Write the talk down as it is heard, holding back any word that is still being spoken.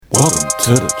Welcome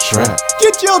to the trap.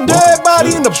 Get your dead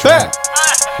body in the back.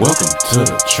 Welcome to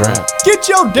the trap. Get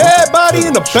your dead body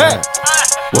in the back.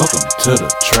 Welcome to the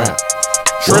trap.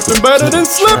 Tripping better than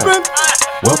slipping.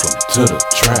 Welcome to the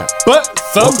trap. But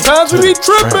sometimes we be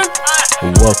tripping.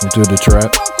 Welcome to the trap,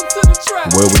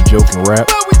 where we joke and rap,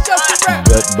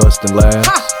 gut busting laughs,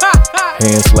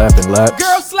 hand slapping laps.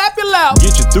 Girl, slap it loud.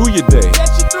 Get you through your day. Get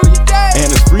you through your day. And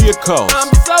it's free of cost.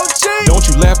 I'm so cheap. Don't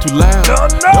you laugh too loud. No.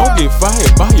 Don't get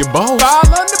fired by your boss.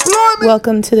 File unemployment.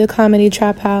 Welcome to the Comedy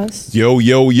Trap House. Yo.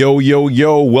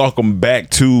 Welcome back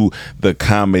to the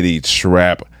Comedy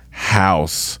Trap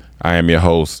House. I am your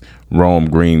host, Rome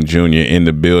Green Jr. In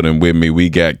the building with me, we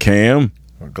got Cam.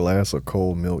 A glass of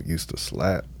cold milk used to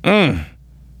slap.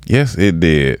 Yes, it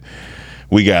did.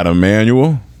 We got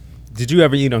Emmanuel. Did you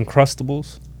ever eat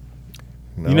Uncrustables?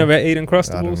 No, You never ate I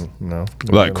Uncrustables? don't know.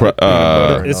 Like,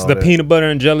 It's the peanut butter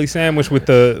and jelly sandwich with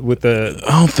the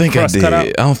I don't think I crust cut out.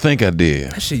 did. I don't think I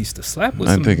did. That shit used to slap with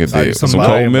I some. think it I did. used to Some buy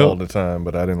cold them all milk. the time,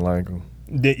 but I didn't like them.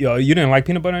 You didn't like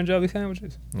peanut butter and jelly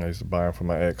sandwiches? I used to buy them for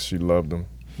my ex. She loved them.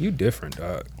 You different,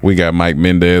 dog. We got Mike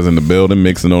Mendez in the building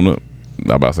mixing on I'm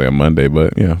about to say a Monday,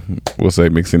 but yeah, we'll say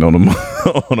mixing on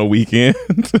on a weekend.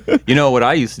 You know what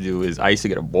I used to do is I used to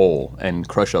get a bowl and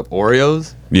crush up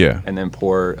Oreos Yeah. and then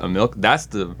pour a milk. That's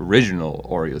the original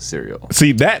Oreo cereal.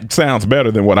 See, that sounds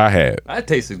better than what I had. That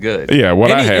tasted good. Yeah,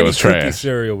 what I Any had was cookie trash.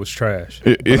 cereal was trash.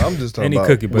 It- But I'm just talking Any about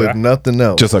cookie, but with I- nothing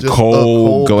else. Just a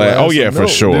cold glass. Oh, yeah, of for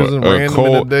milk. sure. There's a A random in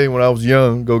cold- the day when I was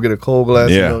young, go get a cold glass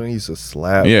Yeah. of milk and it used to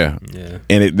slap. Yeah. Yeah.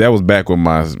 And that was back when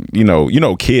my,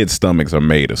 kids' stomachs are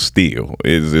made of steel.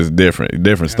 It's different.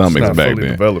 Different It's stomachs not back fully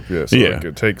then. developed yet, so Yeah. it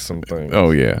could take some things.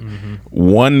 Oh, yeah.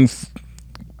 One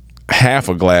half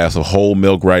a glass of whole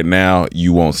milk right now,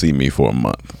 you won't see me for a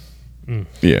month.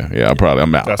 Yeah.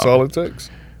 I'm out. That's all it takes.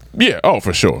 Yeah. Oh,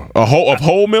 for sure. A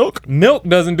whole milk? Milk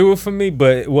doesn't do it for me,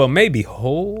 but maybe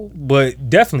whole, but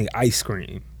definitely ice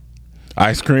cream.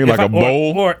 Ice cream, like a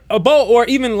bowl? or a bowl, or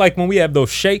even like when we have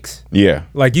those shakes. Yeah.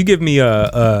 Like you give me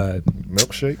a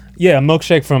Milkshake.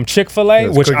 milkshake from Chick-fil-A,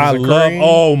 Yes, which cookies I and love. cream.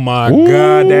 Oh my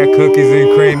God, that cookies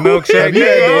and cream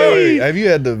milkshake. Have you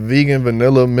had the vegan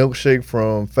vanilla milkshake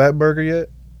from Fatburger yet?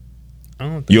 I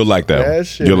don't think You'll like that That one.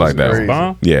 shit You'll is like that crazy. one.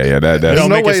 Bomb? Yeah. That's don't There's make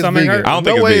no your way it's stomach vegan. hurt? I don't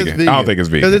think No it's way vegan. I don't think it's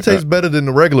vegan. Because it tastes better than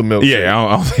the regular milkshake. Yeah,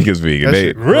 I don't think it's vegan. That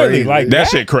shit Really? crazy. Like that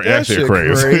shit crazy.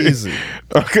 crazy.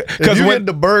 If Because you get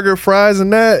the burger, fries,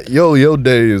 and that, your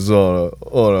day is on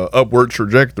a upward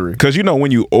trajectory. Because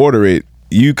when you order it,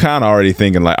 you kind of already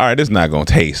thinking like, all right, this is not gonna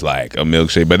taste like a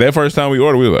milkshake. But that first time we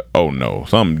ordered, we were like, oh no,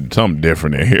 something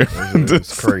different in here.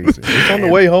 It's crazy. It's on the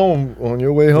way home. On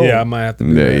your way home. Yeah, I might have to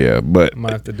do that. Yeah. But I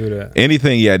might have to do that.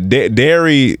 anything,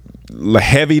 dairy,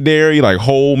 heavy dairy, like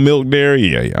whole milk dairy.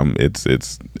 Yeah.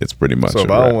 It's pretty much. So if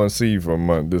a I wrap. don't want to see you for a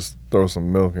month, just throw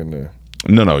some milk in there.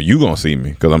 No, you gonna see me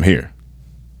because I'm here.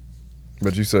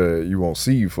 But you said you won't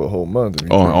see you for a whole month. If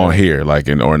you On drink here, like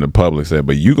in the public said,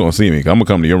 but you gonna see me. 'Cause I'm gonna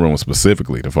come to your room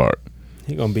specifically to fart.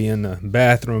 He gonna be in the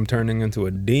bathroom turning into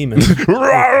a demon, like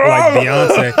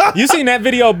Beyonce. You seen that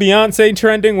video of Beyonce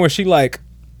trending where she like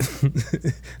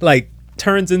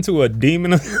turns into a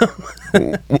demon?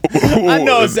 I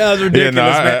know it sounds ridiculous,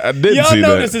 man. I didn't Y'all see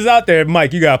know that. this is out there,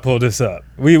 Mike. You gotta pull this up.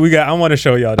 We got. I want to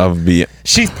show y'all. Of being.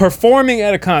 She's performing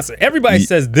at a concert. Everybody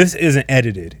says this isn't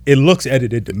edited. It looks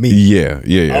edited to me.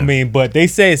 Yeah. I mean, but they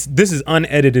say this is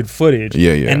unedited footage.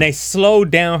 Yeah. And they slow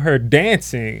down her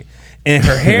dancing, and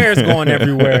her hair is going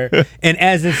everywhere. And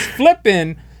as it's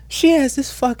flipping, she has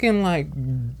this fucking like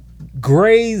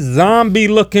gray zombie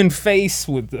looking face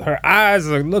with her eyes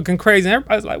are looking crazy. And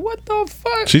everybody's like, "What the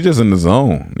fuck?" She just in the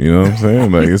zone, you know what I'm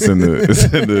saying? Like she just in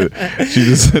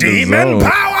the Demon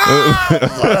zone.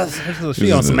 power.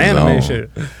 She on some in the anime zone.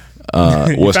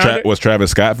 shit. Was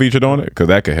Travis Scott featured on it? Because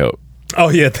that could help. Oh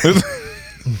yeah.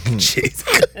 Jeez.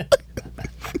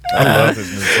 I love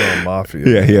his new song Mafia.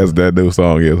 Yeah, he has that new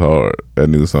song. Is hard. That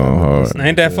new song hard.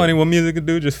 Ain't that funny what music can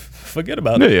do? Just forget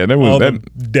about it. Yeah, that was- all that-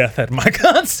 the death at my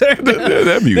concert.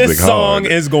 That music This song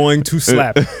hard. is going to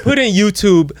slap. Put in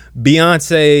YouTube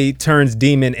Beyonce turns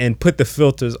demon and put the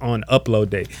filters on upload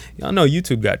day. Y'all know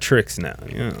YouTube got tricks now.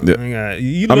 You look they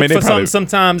for probably- something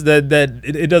sometimes that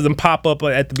it doesn't pop up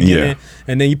at the beginning, Yeah.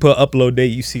 and then you put upload day,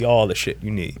 you see all the shit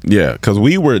you need. Yeah, because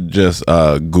we were just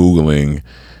Googling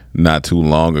not too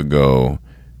long ago.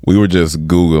 We were just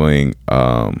Googling.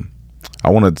 I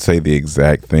want to say the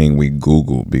exact thing we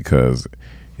Googled because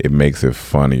it makes it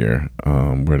funnier.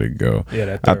 Where'd it go? Yeah,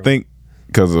 that I third think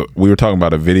because we were talking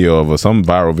about a video of some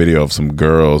viral video of some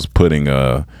girls putting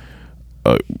a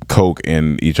Coke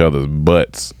in each other's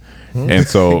butts. And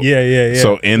so Yeah.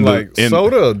 So in Like the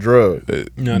soda or drug?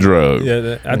 drug.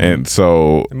 Yeah, And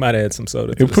so I might add some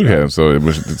soda. To it put him. So it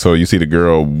was. So you see the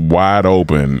girl wide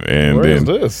open, and Where is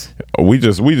then this? we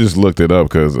just looked it up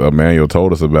because Emmanuel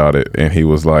told us about it, and he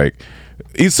was like,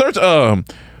 he searched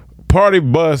party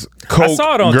bus coke I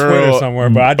saw it on girl Twitter somewhere,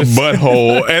 but I just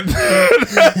butthole and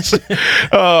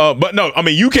but no, I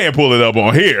mean you can't pull it up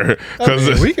on here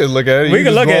because We could look at it. we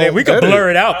can look at it. We can blur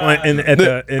it out in the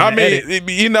edit.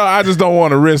 you know, I just don't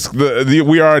want to risk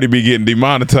we already be getting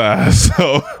demonetized.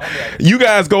 So you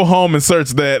guys go home and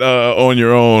search that on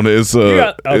your own. It's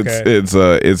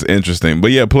it's interesting.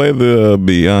 But yeah, play the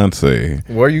Beyonce.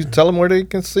 Where you tell them where they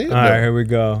can see it? All right, here we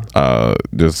go.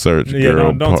 Just search Yeah,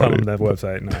 girl don't tell party. them that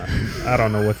website. Nah, I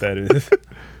don't know what that is.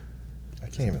 I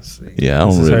can't even see. Yeah, I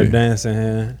This don't is her really. dancing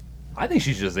hand. I think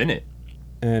she's just in it.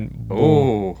 And boom.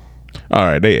 Oh, All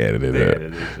right, they edited They that.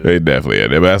 edited it. They definitely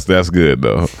edited it. But that's good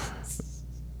though.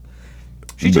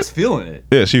 she's just feeling it.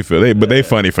 Yeah, she feel they, but they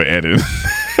funny for editing.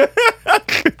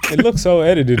 It looks so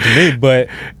edited to me, but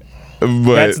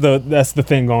But that's the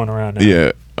thing going around now.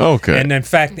 yeah, okay. And in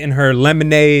fact, in her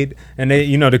Lemonade, and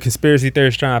they, the conspiracy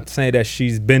theorists trying to say that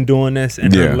she's been doing this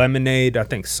in Yeah. her Lemonade, I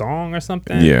think, song or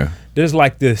something. Yeah. There's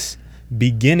like this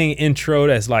beginning intro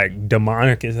that's like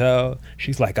demonic as hell.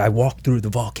 She's like, I walked through the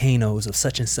volcanoes of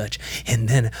such and such, and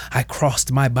then I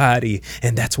crossed my body,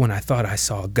 and that's when I thought I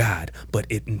saw God, but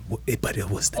it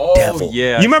was the devil.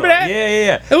 Yeah, You remember that?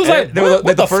 Yeah. It was like, what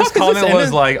the the first fuck is this? comment And was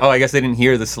then- like, "Oh, I guess they didn't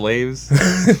hear the slaves."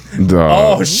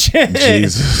 Oh shit,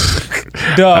 Jesus.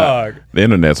 dog. The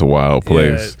internet's a wild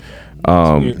place.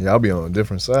 Y'all be on a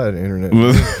different side of the internet.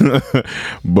 I'll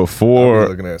be Before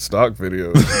looking at stock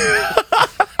videos.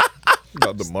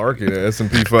 About the market at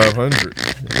S&P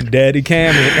 500. Daddy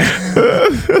Cameron.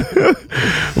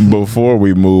 before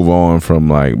we move on from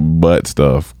like butt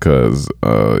stuff, because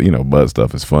butt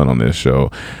stuff is fun on this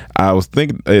show, I was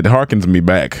thinking it harkens me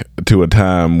back to a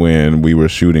time when we were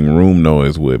shooting Room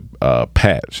Noise with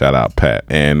Pat. Shout out Pat,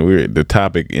 and the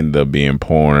topic ended up being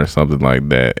porn or something like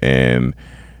that, and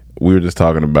we were just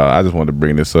talking about. I just wanted to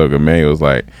bring this up. And Emmanuel was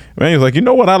like, you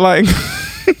know what I like?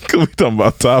 Cause we talking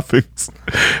about topics.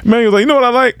 Man, he was like, you know what I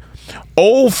like?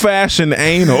 Old fashioned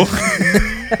anal.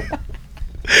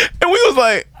 And we was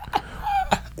like,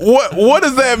 what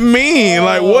does that mean?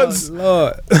 Like,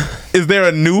 is there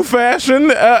a new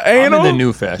fashion anal? I'm in the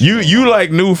new fashion. You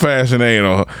like new fashion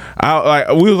anal?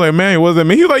 We was like, man, what does that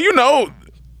mean? He was like,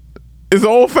 it's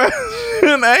old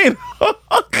fashioned anal.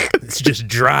 It's just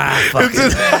dry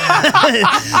fucking.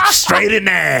 Straight in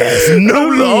the ass. No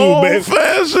lube. Old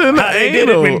fashioned How they did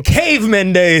it anal. in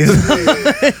caveman days.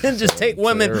 Just take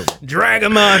women, drag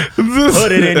them on,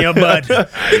 put it in your butt.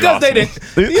 Because they didn't,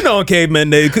 in caveman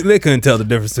days, they couldn't tell the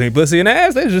difference between pussy and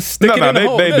ass. They just stick it in the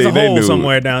hole. There's a hole knew.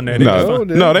 somewhere down there. They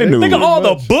No, they knew. Think of all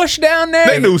the bush down there.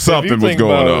 They knew If something you was think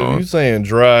going about it, on. You saying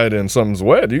dried and something's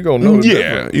wet, you gonna know the Yeah,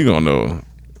 difference. you gonna know.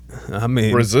 I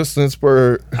mean, Resistance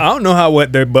per I don't know how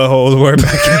wet their buttholes were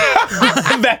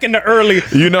back in the early,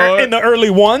 You know what? in the early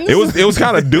ones. It was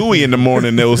kind of dewy in the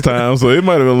morning those times, so it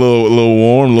might have been a little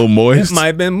warm, a little moist. It might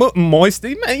have been moist.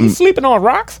 Man, you sleeping on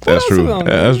rocks? What That's else true. is on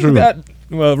Yeah, there? that's You true.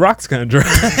 Well, rocks kind of dry.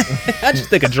 I just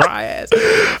think of dry ass.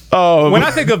 When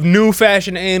I think of new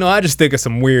fashion anal, I just think of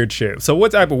some weird shit. So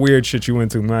what type of weird shit you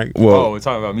into, Mike? Oh, we're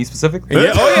talking about me specifically.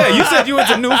 Yeah. Oh yeah, you said you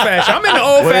into new fashion. I'm into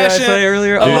old What did I fashion. say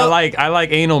earlier? Oh, I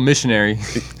like anal missionary.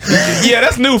 yeah,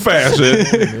 that's new fashion.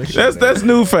 that's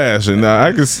new fashion. Now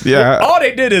I can All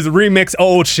they did is remix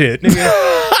old shit.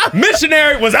 Nigga.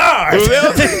 Missionary was ours,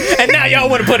 and now y'all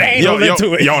want to put anal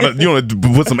into it. You want to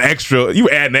put some extra? You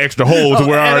add an extra hole to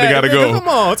where I already got to go. Come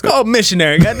on, it's called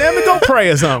missionary. Goddamn it, go pray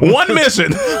or something. One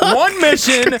mission. One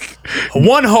mission,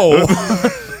 one hole.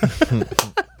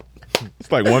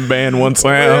 It's like one band, one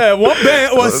sound. Yeah, one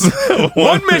band was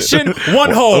one mission,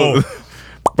 one hole.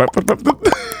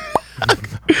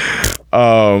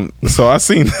 So I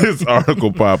seen this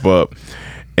article pop up,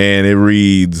 and it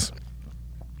reads,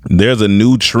 "There's a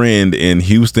new trend in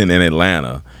Houston and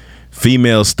Atlanta: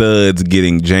 female studs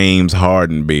getting James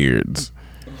Harden beards."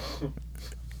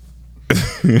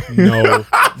 No.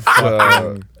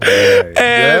 And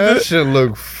that shit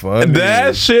look funny.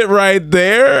 that shit right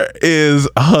there is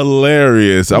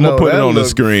hilarious. I'm No, gonna put it that on the look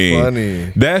screen. funny.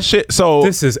 That shit. So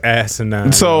This is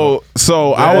asinine. so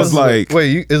I was like,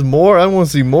 wait, is more? I want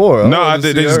to see more. no,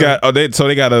 they just got.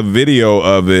 They got a video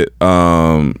of it.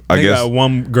 I they guess got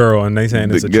one girl and they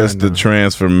saying it's a guess trend the now.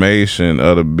 transformation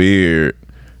of the beard.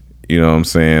 You know what I'm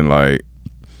saying? Like,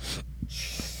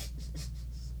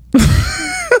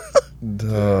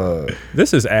 Duh.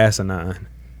 This is asinine.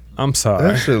 I'm sorry.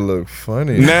 That shit look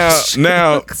funny. Now,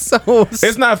 So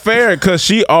it's not fair because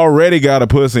she already got a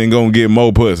pussy and gonna get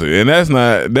more pussy, and that's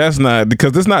not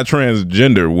because it's not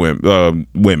transgender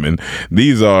women.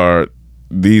 These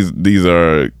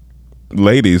are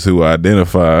ladies who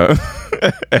identify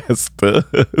as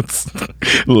studs,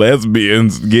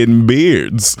 lesbians getting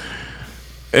beards,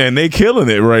 and they killing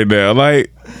it right now.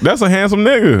 Like, that's a handsome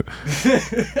nigga.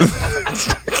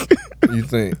 You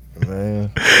think,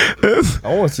 man?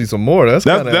 I want to see some more. That's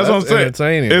what I'm saying.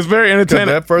 Entertaining. It's very entertaining.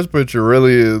 That first picture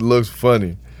really looks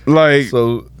funny. Like,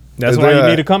 so that's why you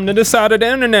need to come to this side of the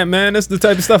internet, man. That's the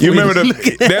type of stuff. You remember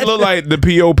that looked like the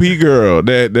POP girl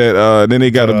that then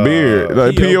they got a beard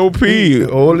like POP.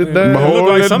 Hold it down. Look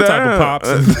like some down. type of pops.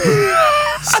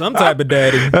 Some type of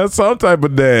daddy. That's some type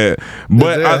of dad.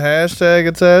 But is there a hashtag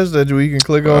attached that we can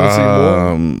click on to see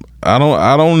more? I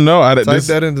don't know. Type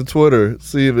that into Twitter.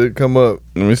 See if it come up.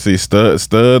 Let me see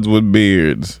studs with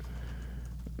beards.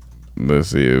 Let's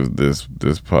see if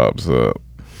this pops up.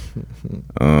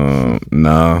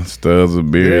 Nah, studs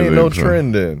with beards. There ain't no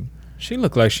trend in. She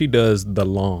look like she does the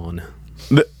lawn.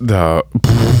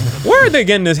 Where are they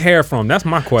getting this hair from? That's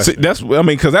my question. See,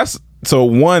 because that's so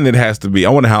one. It has to be.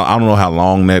 I don't know how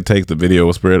long that takes. The video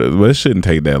will spread, but it shouldn't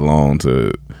take that long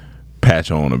to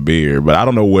patch on a beard. But I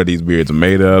don't know what these beards are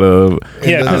made out of.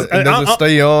 Yeah, does it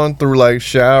stay on through like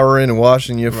showering and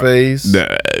washing your face?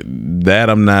 That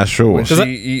I'm not sure. When she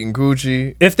eating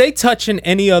coochie. If they touching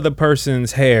any other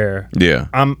person's hair, yeah,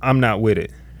 I'm not with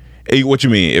it. What you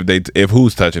mean? If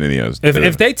who's touching any others?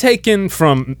 If they taking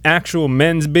from actual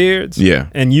men's beards, yeah,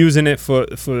 and using it for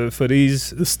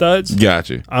these studs,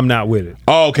 gotcha. I'm not with it.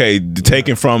 Oh, okay,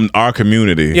 taken from our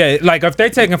community. Yeah, like if they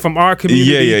taking from our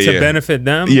community to benefit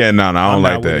them. Yeah, no, I don't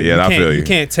like that. Yeah, I feel you. You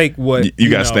can't take what you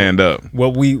got to stand up.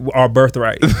 What our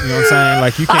birthright. You know what I'm saying?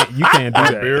 Like you can't do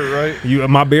that. Beard right?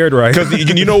 My beard right? Because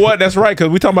you know what? That's right. Because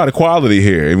we talking about equality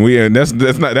here, and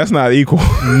that's not equal.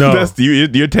 No, that's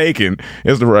you're taking.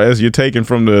 It's the right. You're taking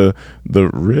from the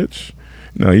rich.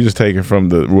 No, you're just taking from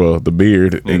the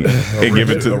beard and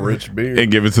give it to the rich beard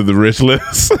and give it to the rich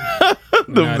list.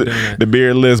 the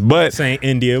beard list. But this ain't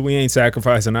India. We ain't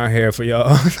sacrificing our hair for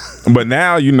y'all. But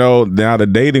now now the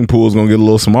dating pool is gonna get a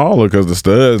little smaller because the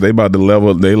studs they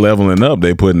leveling up.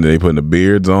 They putting the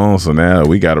beards on. So now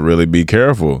we got to really be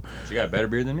careful. She got a better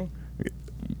beard than me.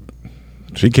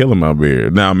 She killing my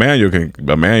beard. Now Emmanuel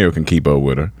can keep up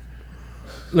with her.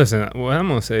 Listen, what I'm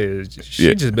gonna say is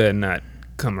she just better not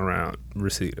come around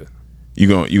Reseda. You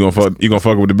gonna fuck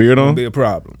with the beard on? Gonna be a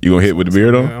problem. You gonna hit with the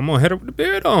beard on? I'm gonna hit her with the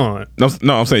beard on. No,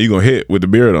 I'm saying you gonna hit with the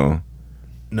beard on.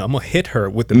 No, I'm gonna hit her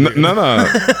with the beard. No.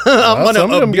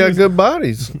 Some of them got good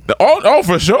bodies. Oh,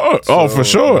 for sure. For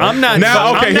sure. I'm not.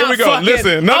 Now, okay, I'm here not we go. Fucking,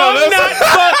 listen. No, I'm listen. not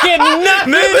fucking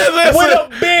nothing with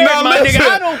a beard, my nigga.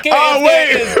 I don't care.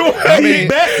 I mean,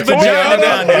 best vagina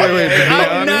down there.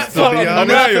 I'm not fucking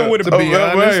nothing with a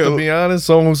beard. To be honest,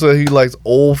 someone who said he likes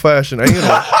old-fashioned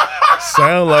anal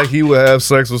sound like he would have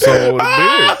sex with someone with a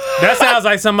beard. That sounds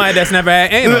like somebody that's never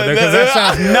had anal, because that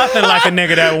sounds nothing like a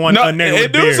nigga that want a nigga with a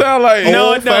beard. It do sound like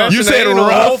you said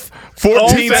rough,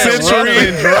 14th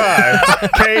century, dry,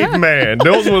 caveman.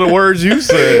 Those were the words you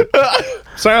said.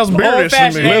 Sounds beardish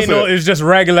to me. Anal is just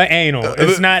regular anal.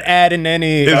 It's not adding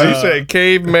any. You said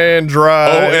caveman dry,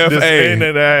 OFA in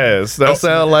and ass. That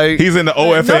sound like he's in the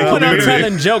OFA no one community. I'm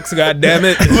telling jokes.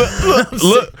 Goddammit.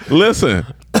 Look,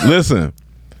 listen.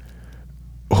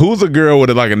 Who's a girl with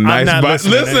like a nice body?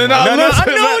 Listen, I know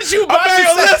what you about to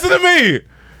say. Listen to me.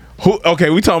 Okay,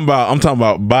 I'm talking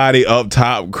about body up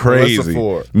top crazy.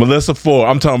 Melissa Ford.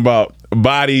 I'm talking about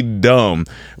body dumb.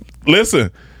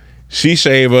 Listen, she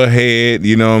shave her head,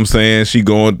 you know what I'm saying? She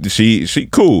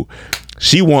cool.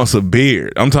 She wants a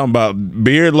beard. I'm talking about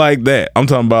beard like that. I'm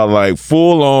talking about like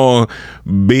full on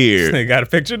beard. They got a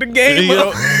picture of the game.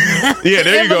 Yeah,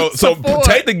 there you go. So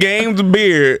take the game's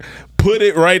beard, put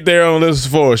it right there on this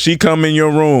floor. She come in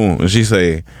your room and she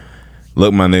say,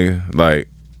 "Look, my nigga, like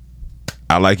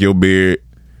I like your beard.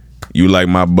 You like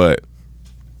my butt.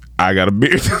 I got a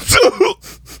beard too.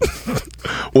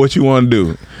 What you want to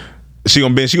do?" She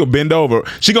gonna bend over.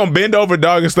 She gonna bend over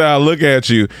doggy style, look at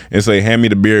you, and say, "Hand me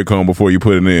the beard comb before you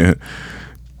put it in."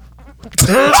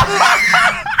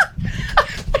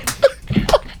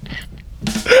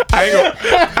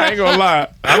 I ain't gonna lie.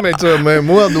 I may tell man,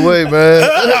 move out the way, man.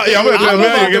 Yeah, I'm gonna tell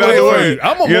man, get out the way.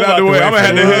 Get out the way. I'm gonna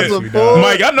have to hit.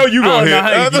 Mike, I know you gonna hit.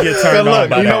 I don't know how you get turned on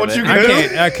by you know that, what you man. can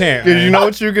do? I can't. Cause you know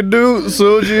what you can do? As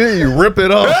soon as you rip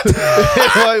it off.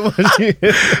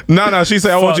 No. She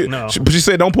said, "I want you." no. She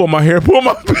said, "Don't pull my hair. Pull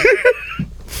my beard."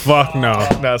 Fuck no.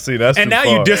 Now see, that's And too now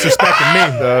far. you disrespecting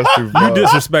me. That's too far. You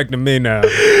disrespecting me now.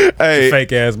 Hey,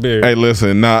 Fake ass beard. Hey,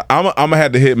 listen, nah, I'm gonna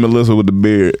have to hit Melissa with the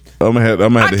beard. I'm gonna have to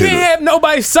I hit can't her. have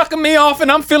nobody sucking me off,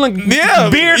 and I'm feeling beard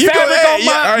you fabric can- on yeah,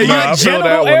 my, all right, my yeah, I feel genital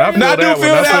that one. area. I feel Nah, I do that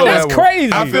feel one. that I one. That's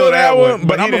crazy. I feel that one,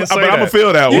 but he I'm didn't say gonna that.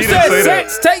 feel that You one. He didn't said say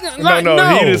that. sex taking like no,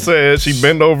 no. he just said she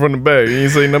bent over in the bag. He didn't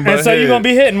say nothing about And so head. you're gonna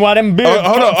be hitting while them beard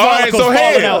Hold on. All right, follicles so falling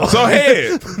head. out. So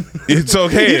head. So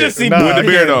head. You just see Nah, with the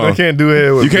beard I on. can't do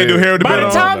hair with You can't do hair with the By beard the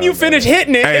on. time you finish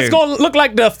hitting it, Hey. it's gonna look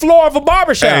like the floor of a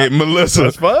barbershop. Hey, Melissa.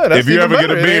 That's fine. That's if you even ever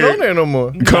get a better. It ain't on beard, there no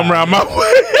more. come around my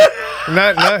way.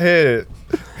 Not head.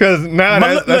 Because now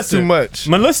that's Listen, too much.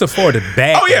 Melissa Ford is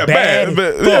bad. Oh yeah, bad.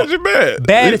 Yeah, she bad.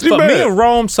 Bad as She fuck. bad. Me and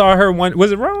Rome saw her one.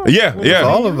 Was it Rome? Yeah, yeah.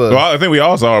 all of us. Well, I think we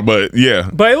all saw her, but yeah.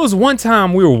 But it was one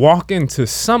time we were walking to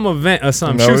some event or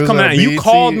something. No, she was it coming a out and you BET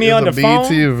called me it on was the a phone.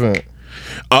 BET event.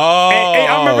 Oh, Hey,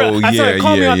 I remember. I said,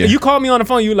 call me on. yeah. You called me on the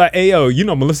phone. You like, hey yo, you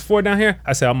know Melissa Ford down here?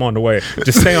 I said, I'm on the way.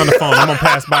 Just stay on the phone. I'm gonna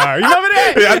pass by her. You remember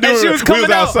that? Yeah, I do And she remember. was We coming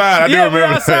was out. outside. I do yeah, we were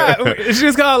remember that. outside. She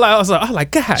was calling. I was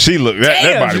like, God. She looked. That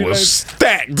damn, body she was looked-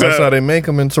 stacked. That's how they make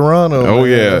them in Toronto. Oh, man.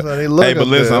 yeah. That's how they look Hey, but up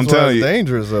listen, there. I'm That's why telling it's you.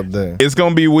 dangerous up there. It's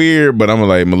gonna be weird, but I'm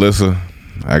like, Melissa,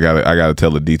 I gotta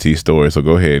tell a DT story. So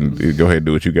go ahead and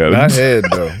do what you gotta Not do. head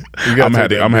though. You gotta I'm take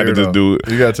that gonna have to beard just off. do it.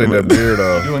 You gotta take that beard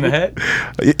off. You in the head?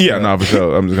 Yeah, no, for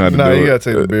sure. I'm just gonna have to Nah, do you it. gotta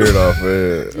take the beard off.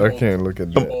 Man. I can't look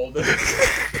at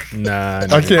that.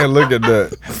 Nah, I can't look at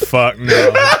that. fuck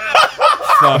no.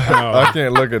 Fuck no. I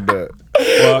can't look at that.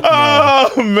 Fuck no.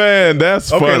 Oh man,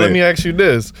 that's Okay, funny. let me ask you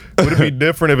this: would it be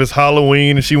different if it's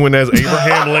Halloween and she went as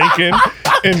Abraham Lincoln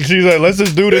and she's like, "Let's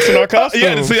just do this in our costume"?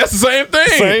 Yeah, see, that's the same thing.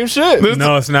 Same shit.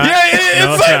 No, it's not. Yeah, it's No,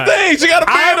 the it's same not. thing. She got a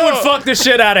beard I would on. fuck the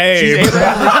shit out of Abe.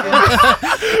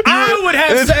 I would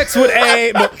have sex with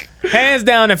Abe, but hands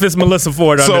down if it's Melissa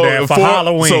Ford under there for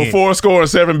Halloween. So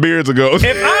 407 beards ago. If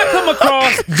I come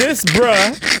across this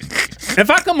bruh, if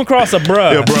I come across a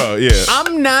bruh, yeah, bro. Yeah.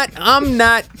 I'm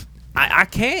not. I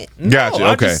can't. No, Gotcha,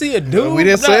 I okay. just see a dude. We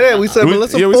didn't say that. We said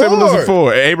Melissa we Ford. said Melissa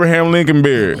Ford. Abraham Lincoln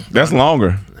beard. That's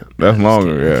longer. That's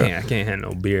longer. Yeah. I can't have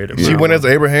no beard. She went as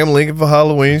Abraham Lincoln for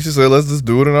Halloween. She said, "Let's just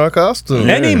do it in our costume."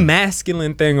 Any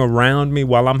masculine thing around me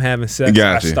while I'm having sex,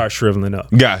 Gotcha. I start shriveling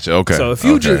up. Gotcha. Okay. So if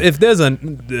you Okay. just if there's a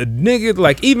nigga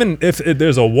like even if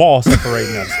there's a wall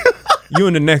separating us, you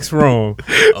in the next room.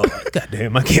 Oh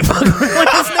goddamn! I can't fuck around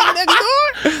with this nigga next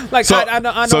door. Like So, I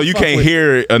don't so you fuck can't with-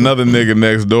 hear another nigga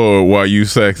next door while you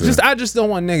sexing. I just don't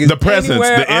want niggas. The presence,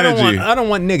 anywhere. the energy. I don't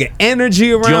want nigga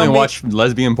energy around Do you only me. watch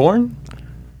lesbian porn?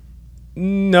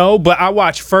 No, but I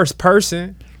watch first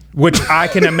person, which I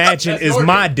can imagine is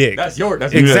my dick. That's your.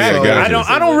 That's Exactly. Yeah, gotcha.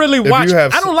 I don't really watch. you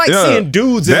have- I don't like Yeah. seeing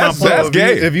dudes in my That's- porn. that's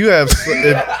gay. If you have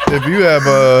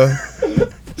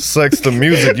sex to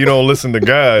music, you don't listen to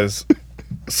guys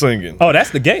singing. Oh, that's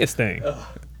the gayest thing.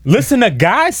 Listen to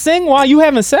guys sing while you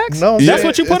having sex? No, that's man,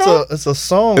 what you put it's on? It's a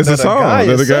song. It's a that song guy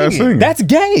that is the guy is singing. That's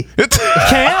gay.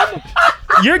 Cam,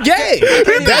 you're gay.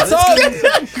 That's all.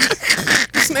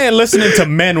 This man listening to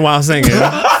men while singing.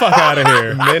 Fuck out of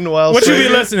here. Men while What you be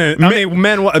singing. listening? I mean,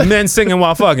 men singing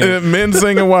while fucking. Men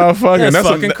singing while fucking. That's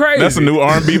fucking crazy. That's a new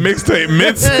R&B mixtape.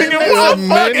 Men singing while Men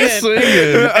fucking.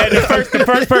 singing. And the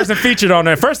first person featured on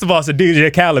there, first of all, it's a DJ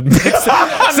Khaled mix.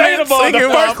 Second of all, singing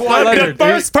while the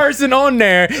first person on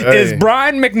there is Hey.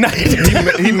 Brian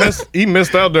McKnight. He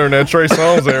missed out during that Trey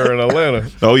Songz era in Atlanta.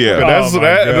 Oh yeah. That's my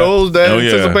that. God. That Oh,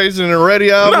 yeah. anticipation and ready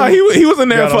album. No, he was in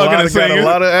there got a fucking lot, and got singing. a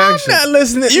lot of action. Not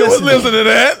listening. You was listening to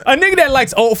that. A nigga that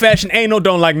likes old fashioned anal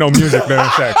don't like no music during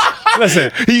sex.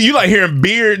 Listen. You like hearing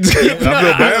beards. I feel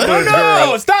bad for this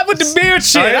girl. Stop with the beard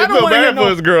shit. I I don't feel want to hear bad for no.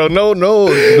 this girl. No,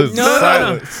 the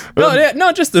silence.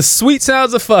 No, just the sweet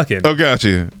sounds of fucking. Oh, got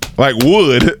you. Like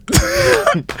wood.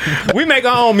 We make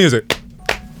our own music.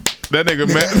 That nigga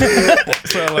man.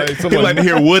 Sound like He someone, like to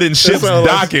hear wooden ships sound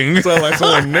like- docking. sound like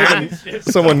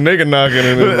someone nigga knocking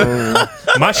in the room.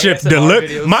 My ship ASMR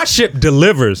videos. My ship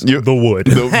delivers the wood.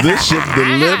 This ship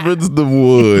delivers the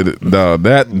wood. No,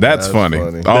 that's funny.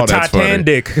 funny. Oh, The that's funny.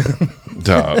 Titanic.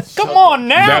 Dog. Come on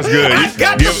now. That's good. I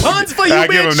got the puns for you, I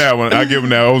give him bitch. that one. I give him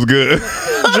that. It was good.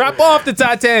 Drop off the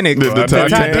Titanic. The I know you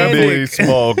Titanic. definitely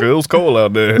small because it was cold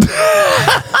out there.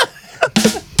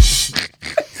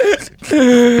 All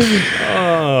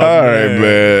right,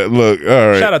 man. Look, all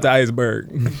right. Shout out to Iceberg.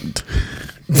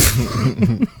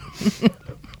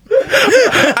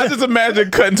 I just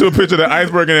imagine cutting to a picture of the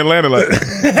iceberg in Atlanta. Like,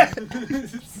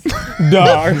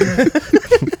 Dog.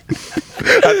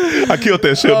 I killed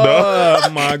that ship, dog. Oh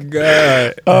my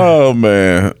god. Oh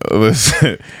man.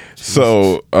 Listen.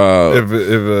 So,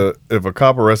 If a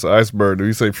cop arrests an iceberg, do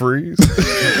you say freeze?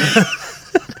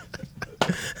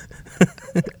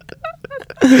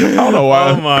 I don't know why.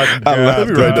 Oh my god! Let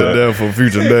me write that down for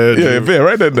future dad. Yeah,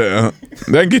 write that down.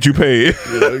 That can get you paid.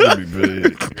 Yeah, that can be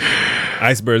big.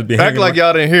 Icebergs be Act hanging like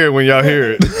y'all didn't hear it when y'all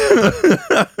hear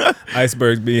it.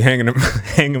 icebergs be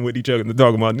hanging with each other and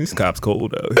talking about these cops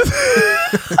cold out.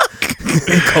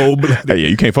 Cold blooded. Hey, yeah,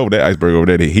 you can't fuck with that iceberg over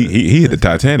there. He hit the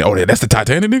Titanic. Oh, yeah, that's the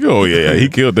Titanic nigga. Oh yeah, he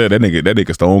killed that. That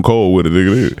nigga stone cold with it.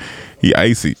 Nigga. He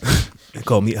icy. They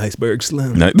call me Iceberg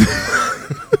Slim.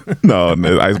 No,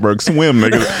 iceberg swim,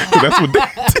 nigga. 'Cause that's what they.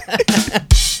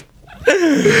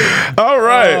 All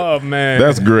right. Oh man,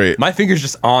 That's great. My finger's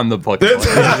just on the fucking.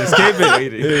 just keep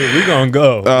it. Yeah, we gonna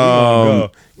go. We gonna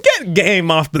go. Get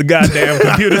game off the goddamn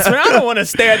computer screen. I don't want to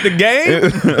stare at the game.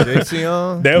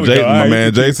 JC There we Jason, go. my All right.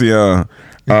 man,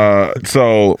 JC.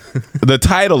 So the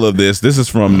title of this is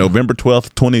from November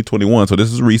 12th, 2021. So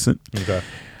this is recent. Okay.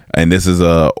 And this is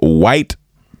a white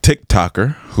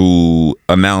TikToker who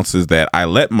announces that I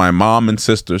let my mom and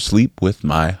sister sleep with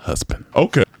my husband.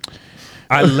 Okay.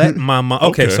 I let my mom.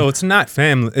 Okay, Okay. so it's not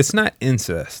family. It's not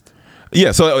incest.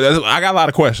 Yeah, so I got a lot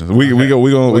of questions. We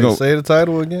go. Say the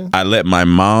title again. I let my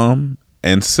mom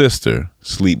and sister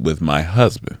sleep with my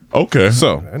husband. Okay.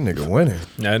 So That nigga winning.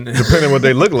 It's Depending on what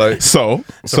they look like. So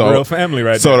a real family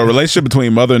right So there. the relationship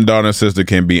between mother and daughter and sister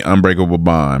can be unbreakable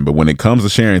bond, but when it comes to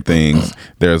sharing things,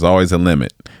 there's always a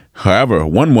limit. However,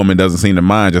 one woman doesn't seem to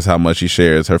mind just how much she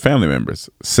shares her family members.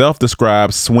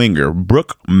 Self-described swinger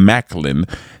Brooke Macklin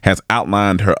has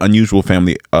outlined her unusual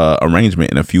family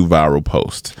arrangement in a few viral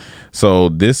posts. So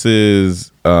this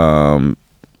is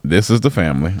the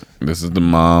family. This is the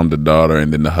mom, the daughter,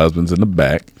 and then the husband's in the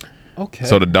back. okay.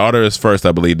 So the daughter is first,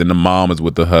 I believe, then the mom is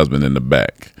with the husband in the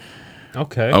back.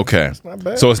 okay. Okay. not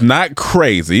bad. So it's not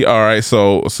crazy. All right.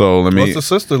 So let me What's the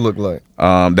sister look like?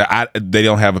 they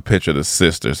don't have a picture of the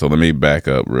sister. So let me back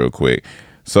up real quick.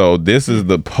 So this is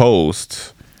the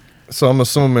post. So I'm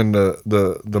assuming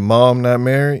the mom not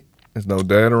married. There's no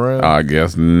dad around. I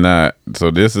guess not.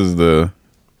 So this is the.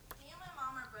 Me and my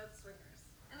mom are both swingers,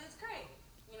 and it's great.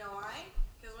 You know why?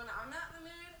 Because when I'm not in the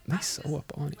mood, They I can so just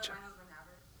up on let each my husband have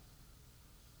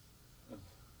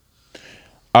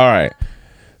her. All right.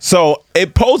 So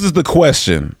it poses the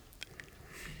question: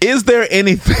 is there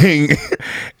anything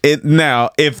now?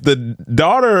 If the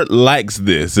daughter likes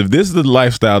this, if this is the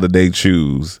lifestyle that they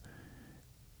choose,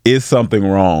 is something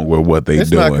wrong with what they It's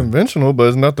doing? not conventional, but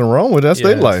there's nothing wrong with that. That's Yeah,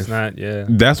 their it's life. not. Yeah.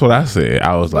 That's what I said.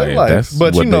 I was Their like, life. that's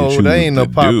But what you know, they choose that ain't to a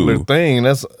popular do. thing.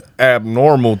 That's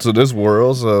abnormal to this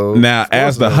world. So Now, of course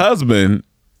as the not. husband,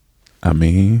 I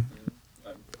mean,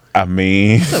 I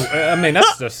mean,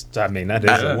 that's just. I mean, that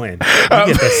is a win. You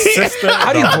get the sister.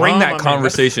 How do you the bring mom, that I mean,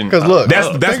 conversation? Because look, That's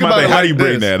think my about thing. it How like do you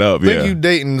bring this. that up? Think Yeah. you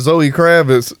dating Zoe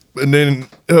Kravitz and then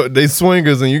they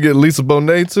swingers and you get Lisa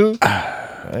Bonet too?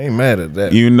 I ain't mad at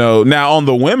that. You know, now on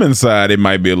the women's side, it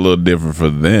might be a little different for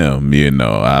them. You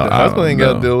know, The I husband don't ain't got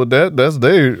to know. deal with that. That's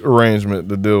their arrangement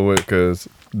to deal with because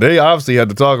they obviously had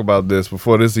to talk about this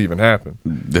before this even happened.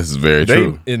 This is very They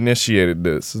true. initiated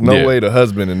this. There's no Yeah. way the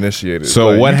husband initiated it.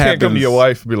 So Like, what you can't come to happens- your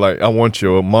wife and be like, I want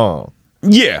your mom.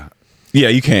 Yeah,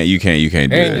 you can't do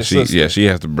And your that. sister. She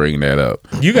has to bring that up.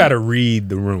 You got to read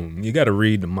the room. You got to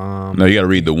read the mom. No, you got to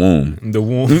read the womb. The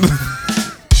womb.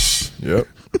 Yep.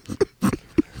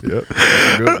 Yep.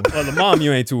 That's a good one. Well, the mom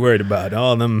you ain't too worried about.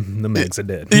 All them eggs are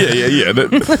dead. Yeah.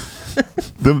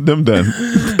 Them done.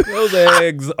 Those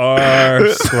eggs are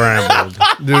scrambled.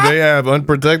 Do they have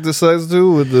unprotected sex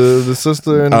too with the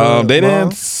sister and the They mom?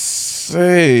 didn't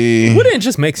say. Wouldn't it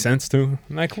just make sense to?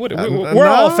 Like, we're no.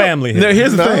 all family here. Now,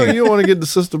 here's the No, thing. you don't want to get the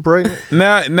sister pregnant.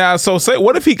 Now, so say,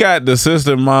 what if he got the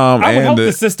sister, mom, I would and hope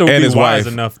the sister would and be his wise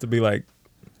wife? enough to be like,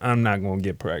 I'm not going to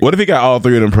get pregnant. What if he got all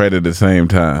three of them pregnant at the same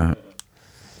time?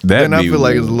 Then I feel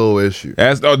like it's a little issue.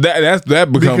 that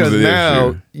becomes Because an now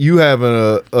issue. you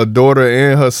having a daughter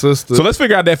and her sister. So let's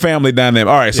figure out that family dynamic.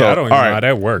 All right, so I don't even all know right. how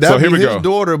that works. That'd so here be we his go.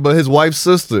 daughter, but his wife's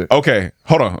sister. Okay,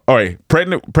 hold on. All right,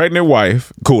 pregnant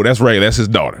wife. Cool. That's Ray. That's his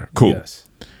daughter. Cool. Yes.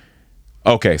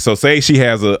 Okay, so say she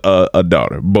has a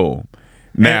daughter. Boom.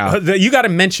 Now, You got to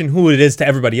mention who it is to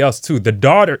everybody else, too.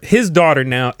 His daughter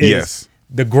now is. Yes.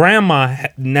 The grandma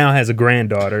now has a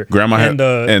granddaughter. grandma and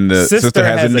the sister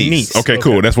has a niece. Okay,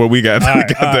 cool. That's what we got. All We right,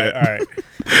 got all that. right, all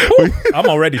right. Whew, I'm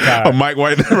already tired. Oh, Mike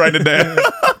White, write it down.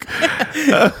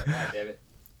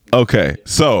 Okay,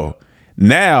 so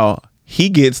now he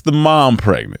gets the mom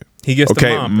pregnant. He gets the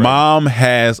Okay, mom pregnant. mom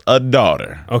has a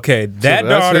daughter. Okay, that So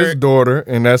that's daughter his daughter,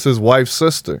 and that's his wife's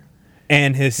sister.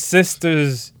 and his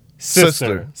sister's sister.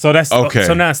 Sister. So that's Okay.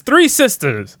 So now it's 3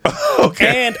 sisters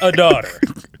and a daughter.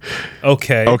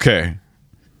 Okay. Okay.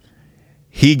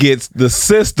 He gets the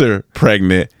sister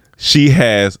pregnant. she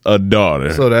has a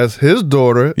daughter. So that's his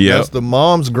daughter. Yep. That's the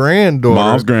mom's granddaughter.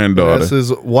 Mom's granddaughter. That's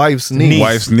his wife's niece.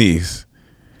 Wife's niece.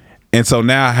 And so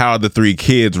now how are the 3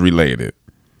 kids related?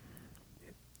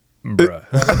 Bruh.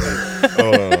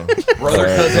 Brother,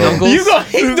 cousin, uncles. You gonna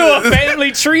keep doing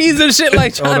family trees and shit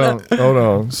like trying to. Hold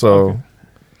on. So,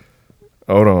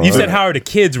 hold on. You said how are the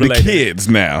kids The related? kids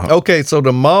now. Okay, so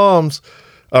the mom's.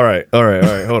 All right.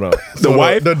 Hold on. So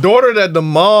wife? the daughter that the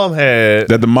mom had,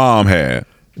 That the mom had.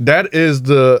 that is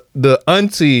the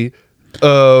auntie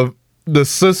of the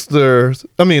sister's.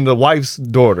 I mean, the wife's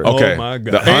daughter. Okay. Oh my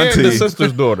God. The And auntie. the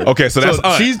sister's daughter. Okay, so that's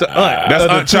aunt. she's the aunt. That's of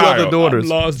the aunt 2 other child. daughters.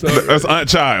 Lost. That's Aunt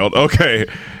Child. Okay.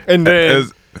 And then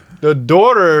As the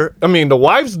daughter, I mean, the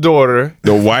wife's daughter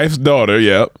the wife's daughter,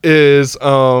 yep. is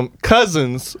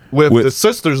cousins with the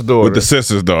sister's daughter. With the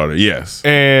sister's daughter, yes.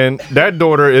 And that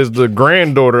daughter is the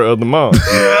granddaughter of the mom.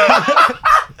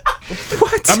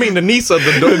 What? I mean, the niece of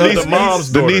the mom's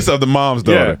daughter. The niece of the mom's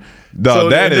daughter. Yeah. Dog, So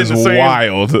that they did is the same-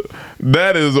 wild.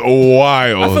 That is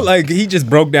wild. I feel like he just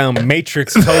broke down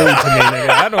Matrix code to me, nigga.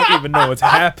 I don't even know what's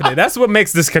happening. That's what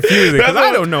makes this confusing because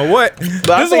I don't know what.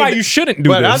 This is why you shouldn't do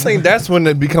But this. I think that's when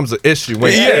it becomes an issue.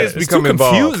 When Yeah, kids it's become too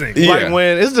involved. confusing. Like Yeah.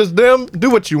 when it's just them, do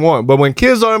what you want. But when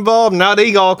kids are involved, now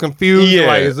they all confused. Yeah.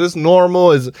 Like, is this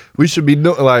normal? Is we should be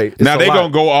doing like it's now a they lot.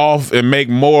 gonna go off and make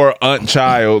more Aunt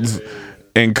Childs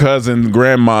and cousins,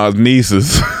 grandmas,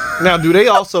 nieces. Now, do they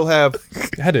also have?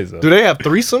 that is Do they have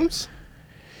threesomes?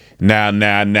 Now,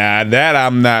 that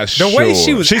I'm not sure. the way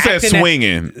she was. She said acting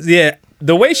swinging. Yeah,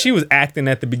 the way she was acting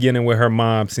at the beginning with her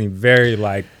mom seemed very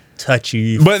like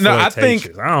touchy. But no, I think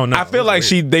flirtatious. I don't know. I feel like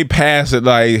they pass it.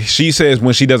 Like she says,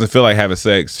 when she doesn't feel like having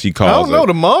sex, she calls. I don't know. it.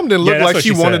 The mom didn't look Yeah, that's like what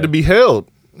she she wanted said. to be held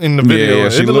in the video. Yeah,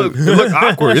 she it looked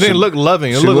awkward. It didn't look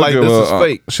loving. It She looked like a this little, is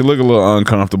fake. She looked a little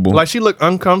uncomfortable. Like she looked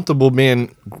uncomfortable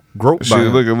being groped she by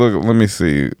him. look. Let me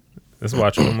see. Let's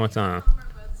watch it one more time.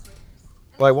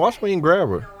 Like watch me and grab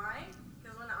her. You know why?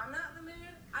 Because when I'm not in the mood,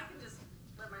 I can just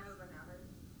let my husband have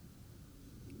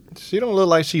it. She don't look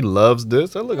like she loves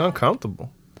this. That look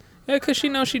uncomfortable. Yeah, cause she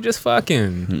knows she just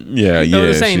fucking. Yeah, No,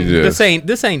 yeah.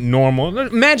 this ain't normal.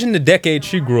 Imagine the decade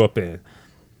she grew up in.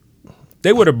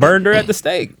 They would have burned her at the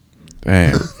stake.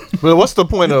 Damn. But what's the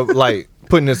point of like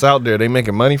putting this out there? They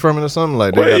making money from it or something?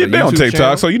 Like Well, got a they on YouTube TikTok,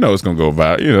 channel? so you know it's gonna go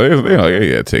viral. You know,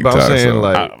 yeah, TikTok. But I'm saying, so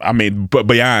like- I mean, but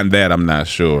beyond that, I'm not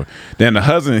sure. Then the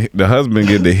husband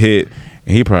get the hit,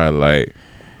 and he probably like,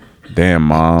 damn,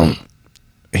 mom.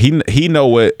 He know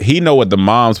what the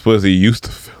mom's pussy used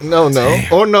to feel. No.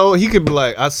 Or no, he could be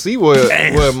like, I see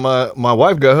where my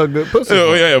wife got her good pussy.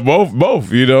 Oh from. yeah,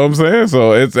 both. You know what I'm saying?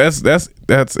 So it's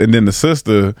that's and then the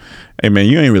sister, hey man,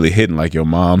 you ain't really hitting like your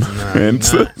mom. And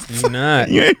You're not.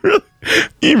 you ain't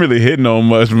really hitting on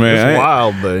much, man. It's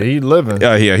wild, but he living.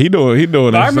 Yeah, he doing.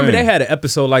 But I remember insane. they had an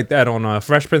episode like that on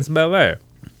Fresh Prince of Bel-Air.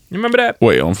 You remember that?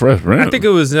 Wait, on Fresh Prince? I think it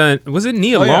was it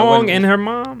Nia Oh, yeah, Long when- and her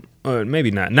mom? Or maybe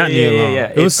not. Not Yeah, Nia yeah, Long.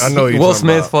 yeah. It was I know you're Will talking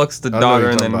Smith about. fucks the I know daughter you're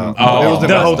and talking then about. It was in the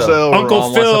messed up. hotel room. Uncle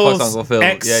Mom wants to fuck Phil's Uncle Phil.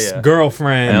 ex Yeah.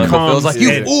 girlfriend. And Uncle comes Phil's like,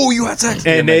 and- you had sex.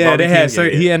 and they they had barbecue.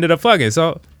 sex. He ended up fucking.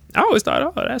 So I always thought,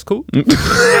 oh, that's cool. and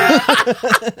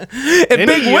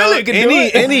Big Willie can do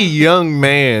it. any young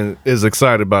man is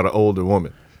excited about an older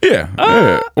woman. Yeah.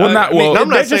 Well, not well. I'm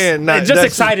not they're saying not- just that's-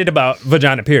 excited about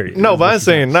vagina. Period. No, but I'm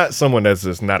saying not someone that's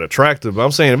just not attractive.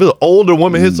 I'm saying if it's an older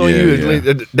woman hits on Yeah, you yeah.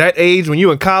 at that age when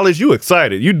you in college, you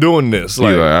excited. You doing this.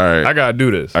 Like, like, all right. I gotta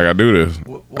do this. I gotta do this.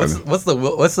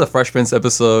 What's the Fresh Prince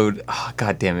episode? Oh,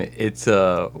 God damn it! It's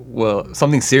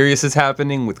something serious is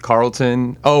happening with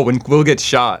Carlton. Oh, when Will gets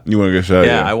shot. You want to get shot?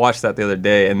 Yeah, I watched that the other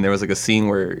day, and there was like a scene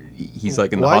where he's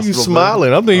like in the Why are you hospital.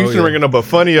 smiling? I'm thinking you're bringing up a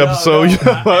funny episode.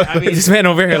 I mean, This man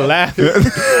over here laughing.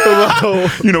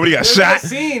 You know when he got there's shot. a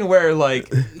scene where like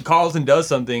Carlton does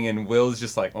something, and Will's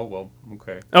just like, oh well,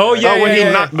 okay. Oh yeah, when yeah, he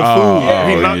yeah. knocked the food. Oh,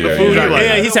 he knocked yeah, the food. yeah, He like,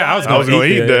 Yeah, he said I was I was gonna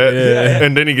eat that, Yeah.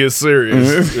 and then he gets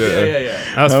serious.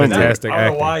 Yeah. That was fantastic I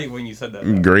don't know acting. why when you said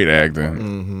that. Great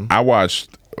acting. I watched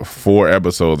 4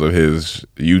 episodes of his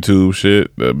YouTube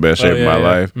shit, the best shape of my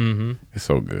life. Mm-hmm. It's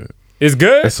so good. It's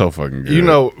good. It's so fucking good. You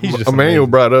know, He's just Emmanuel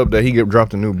amazing. brought up that he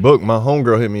dropped a new book. My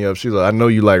homegirl hit me up. She's like, I know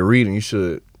you like reading. You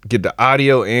should get the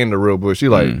audio and the real book. She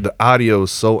like the audio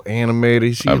is so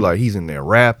animated. She like he's in there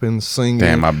rapping, singing.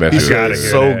 Damn, I bet he you said gotta it's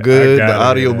hear so that. good. I The gotta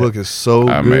audio hear book is so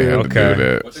I may have good. to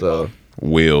do that. So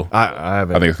Will. I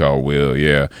haven't. I think it's called Will,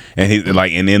 yeah. And he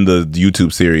like, and in the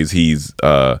YouTube series, he's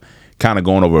kind of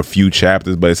going over a few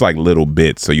chapters, but it's like little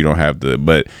bits, so you don't have to.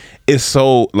 But it's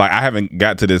so like I haven't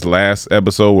got to this last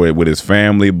episode with his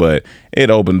family, but it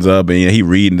opens up and he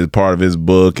reading this part of his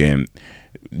book, and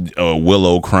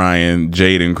Willow crying,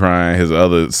 Jaden crying, his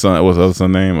other son, what's his other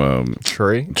son name?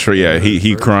 Trey. Yeah,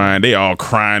 he crying. They all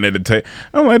crying at the table.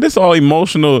 I'm like, this all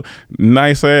emotional,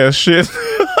 nice ass shit.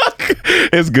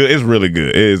 It's good. It's really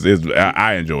good.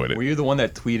 I enjoyed it. Were you the one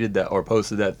that tweeted that or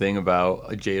posted that thing about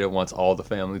Jada wants all the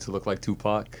family to look like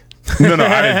Tupac? No,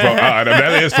 I didn't.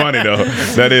 That is funny though.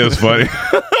 That is funny.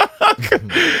 I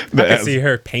can see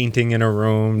her painting in her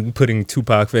room, putting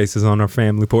Tupac faces on her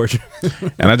family portrait.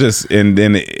 And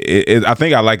then I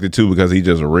think I liked it too because he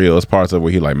just real. It's parts of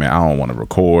where he like, man, I don't want to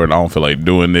record. I don't feel like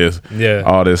doing this. Yeah.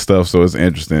 All this stuff. So it's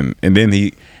interesting. And then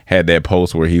he had that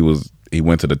post where he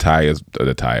went to the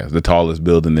tallest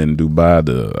building in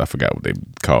Dubai. I forgot what they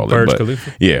call it. Burj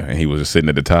Khalifa? Yeah, and he was just sitting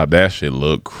at the top. That shit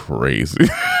looked crazy.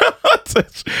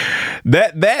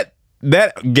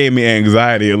 That gave me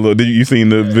anxiety a little. Did you seen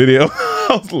the video?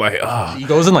 I was like, oh. He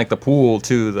goes in like the pool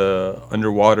too, the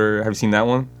underwater. Have you seen that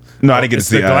one? No, I didn't get to It's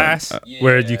see the it. glass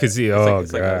where you can see. It's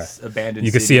God, like a abandoned.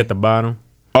 you can see at the bottom.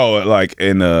 Oh, like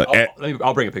in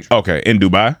I'll bring a picture. okay, in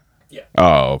Dubai. Yeah.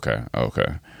 Oh, okay.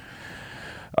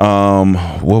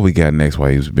 What we got next?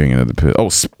 While he was bringing up the pit? Oh,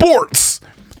 sports.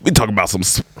 We talking about some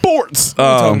sports. We're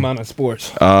talking about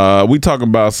sports. We talking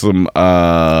about some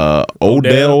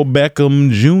Odell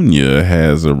Beckham Jr.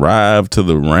 has arrived to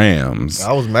the Rams.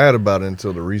 I was mad about it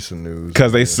until the recent news.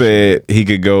 Because they said he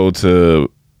could go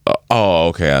to.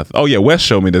 Okay. Wes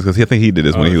showed me this because I think he did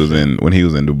this when he was in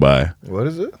Dubai. What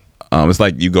is it? It's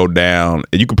like you go down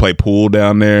and you can play pool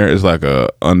down there. It's like a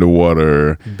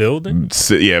underwater building.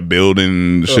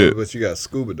 Building shit. But you got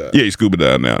scuba dive. Yeah, you scuba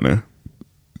dive down there.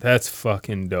 That's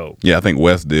fucking dope. Yeah, I think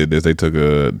Wes did this. They took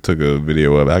a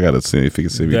video of it. I gotta see if you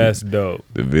can see. That's dope.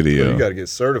 The video. So you got to get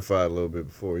certified a little bit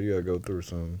before you got to go through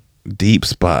some deep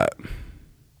spot.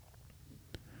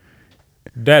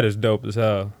 That is dope as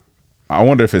hell. I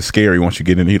wonder if it's scary once you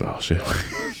get in. Oh shit,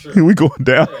 we going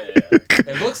down.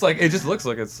 It just looks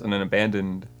like it's an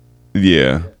abandoned.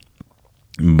 Yeah,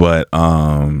 but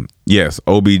yes,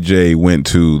 OBJ went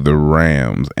to the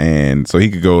Rams, and so he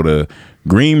could go to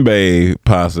Green Bay,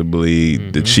 possibly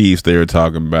the Chiefs. They were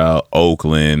talking about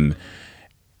Oakland,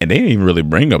 and they didn't even really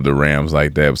bring up the Rams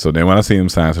like that. So then when I see him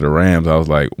sign to the Rams, I was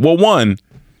like, well, one,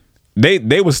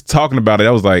 they was talking about it.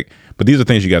 I was like, but these are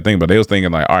things you got to think about. They was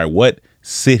thinking like, all right, what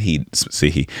city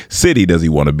does he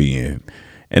want to be in?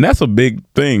 And that's a big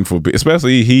thing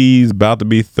especially he's about to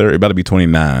be 30, about to be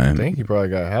 29. I think he probably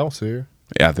got a house here.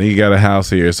 Yeah, I think he got a house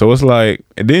here. So it's like,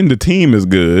 and then the team is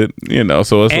good,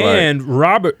 so it's and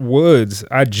Robert Woods,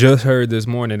 I just heard this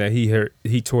morning that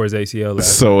he tore his ACL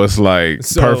last so it's like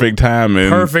perfect timing.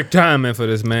 Perfect timing for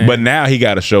this man. But now he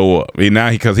got to show up.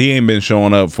 Because he ain't been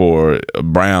showing up for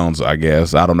Browns, I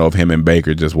guess. I don't know if him and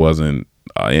Baker just wasn't,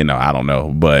 I don't know.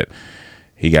 But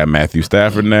he got Matthew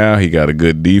Stafford now. He got a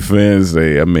good defense.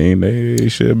 They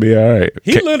should be all right.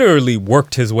 He literally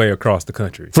worked his way across the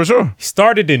country. For sure. He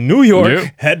started in New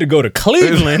York, had to go to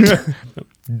Cleveland,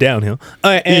 downhill.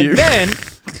 And then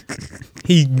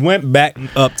he went back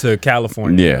up to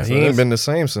California. Yeah. He ain't been the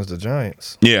same since the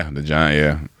Giants. Yeah, the Giant,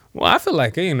 yeah. Well, I feel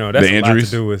like, that's the a lot to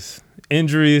do with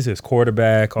injuries, his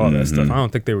quarterback, all that stuff. I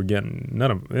don't think they were getting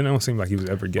none of it. Don't seem like he was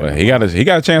ever getting. Well, he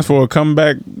got a chance for a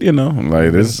comeback.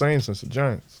 Like this. The same since the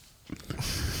Giants.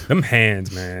 Them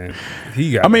hands, man.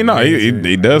 He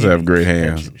does have great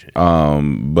hands.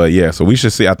 But yeah, so we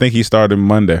should see. I think he started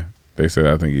Monday. They said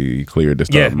I think he cleared to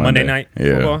start Monday night.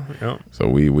 Yeah. Yep. So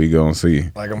we gonna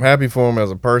see. Like, I'm happy for him as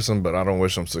a person, but I don't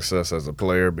wish him success as a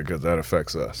player because that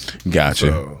affects us. Gotcha.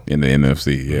 So, in the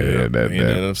NFC, in the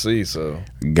NFC. So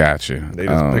gotcha. They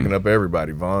just picking up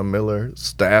everybody: Von Miller,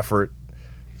 Stafford,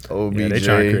 OBJ. Yeah, they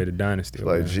trying to create a dynasty.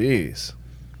 Like, jeez.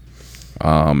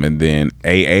 And then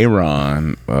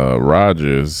Aaron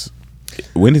Rodgers.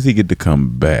 When does he get to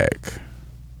come back?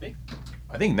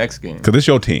 I think next game. Because it's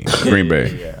your team, Green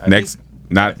Bay. Yeah.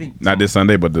 Not this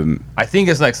Sunday, but I think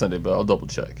it's next Sunday, but I'll double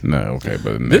check. No, okay,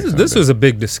 but this was a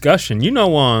big discussion.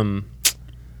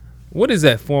 What is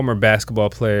that former basketball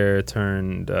player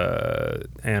turned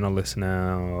analyst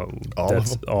now? All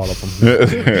of them.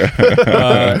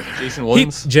 Jason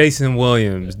Williams. Jason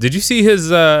Williams. Did you see his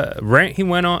rant? He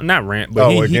went on, not rant,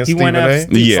 but he went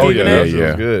after Stephen A. It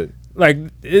was good. Like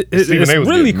it's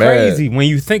really crazy when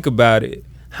you think about it.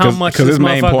 How much his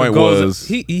main point was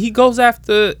he goes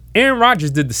after Aaron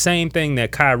Rodgers did the same thing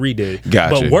that Kyrie did,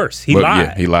 Gotcha. but worse. He lied.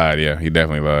 Yeah, he lied. Yeah, he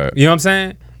definitely lied. You know what I'm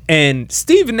saying? And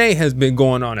Stephen A. has been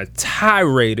going on a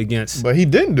tirade against. But he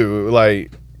didn't do it.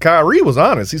 Like, Kyrie was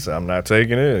honest. He said, "I'm not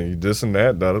taking it. You this and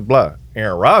that, blah blah blah."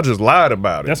 Aaron Rodgers lied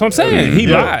about it. That's what I'm saying. He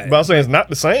lied. But I'm saying it's not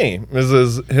the same as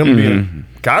him being.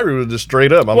 Kyrie was just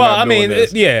straight up. I'm Well, not I mean, doing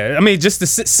this. yeah, I mean, just the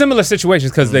similar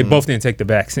situations because they both didn't take the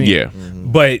vaccine. Yeah.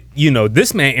 But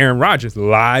this man, Aaron Rodgers,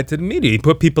 lied to the media. He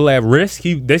put people at risk.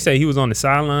 They say he was on the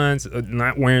sidelines,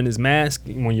 not wearing his mask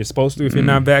when you're supposed to if you're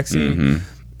not vaccinated.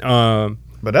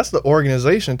 But that's the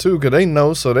organization too, because they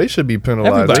know, so they should be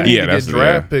penalized. Everybody. They need Yeah, to that's- get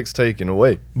draft yeah. picks taken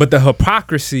away. But the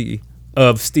hypocrisy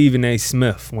of Stephen A.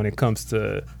 Smith when it comes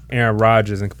to Aaron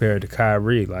Rodgers and compared to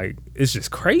Kyrie, like, it's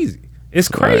just crazy. It's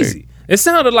crazy. It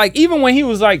sounded like even when he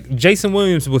was like Jason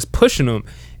Williams was pushing him,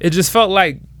 it just felt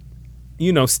like,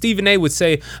 Stephen A. would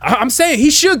say, "I'm saying he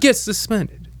should get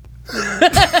suspended."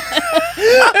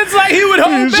 It's like he would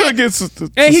hold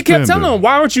back. And he kept telling him,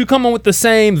 "Why aren't you coming with the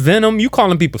same venom? You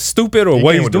calling people stupid or He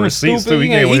what came he's with the doing receipts, stupid." too. He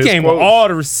He came with his came with quotes. all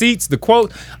the receipts, the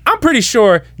quotes. I'm pretty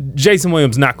sure Jason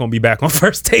Williams not going to be back on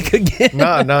First Take again.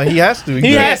 Nah, he has to.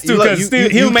 He has to, 'cause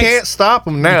you can't stop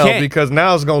him now can't. because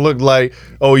now it's gonna look like,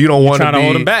 oh, you don't want trying to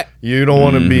hold him back. You don't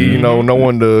want to be, no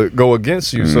one to go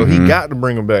against you. So he got to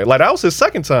bring him back. Like that was his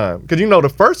second time, because the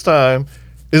first time.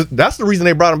 That's the reason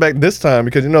they brought him back this time,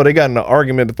 because they got in an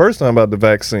argument the first time about the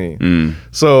vaccine.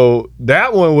 So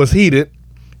that one was heated,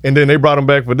 and then they brought him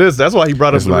back for this. That's why he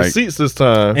brought up the receipts this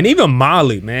time. And even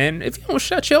Molly, man, if you don't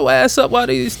shut your ass up while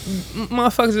these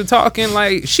motherfuckers are talking,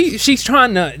 like she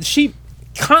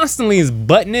constantly is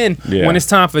butting in when it's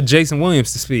time for Jason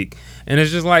Williams to speak, and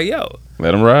it's just like, yo,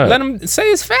 let him ride. let him say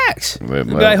his facts. Let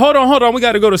Like, hold on, we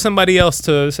got to go to somebody else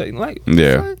to say, like,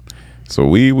 Yeah. So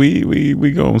we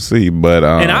gonna see, but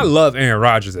and I love Aaron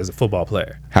Rodgers as a football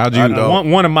player. How'd you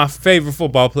One of my favorite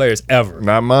football players ever.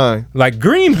 Not mine. Like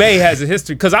Green Bay has a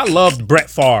history because I loved Brett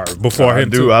Favre before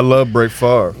him too. I love Brett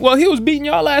Favre. Well, he was beating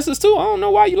y'all asses too. I don't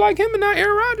know why you like him and not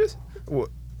Aaron Rodgers.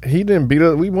 He didn't beat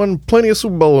us. We won plenty of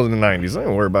Super Bowls in the 90s. I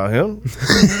ain't worry about him.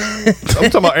 I'm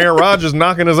talking about Aaron Rodgers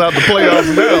knocking us out the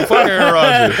playoffs now. Fuck Aaron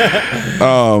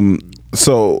Rodgers.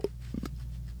 So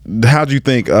how'd you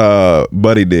think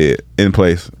Buddy did in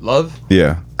place? Love?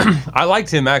 Yeah. I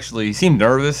liked him actually. He seemed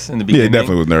nervous in the beginning. Yeah, he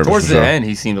definitely was nervous, Towards for the sure. end,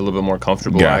 he seemed a little bit more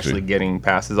comfortable Gotcha. actually getting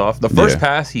passes off. The first Yeah.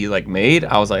 pass he made,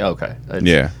 I was like, okay.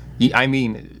 Yeah.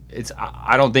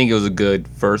 I don't think it was a good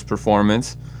first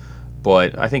performance,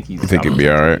 but I think he's. You think he'd be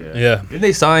all right? Yeah. Did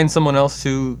they sign someone else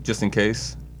too, just in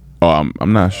case? Oh,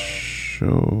 I'm not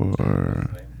sure.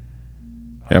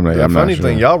 Yeah, I'm The not funny sure.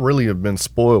 thing, y'all really have been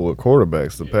spoiled with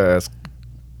quarterbacks the past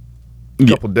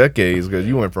couple decades, because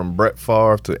you went from Brett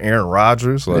Favre to Aaron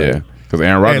Rodgers. Like, Yeah, because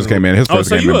Aaron Rodgers came in his Oh, first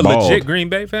so game you a and balled. legit Green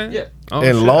Bay fan? Yeah. Oh,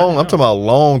 And shit. I'm talking about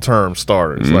long-term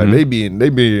starters. Like they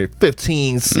be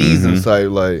 15 seasons type.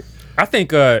 Like I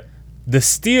think the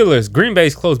Steelers, Green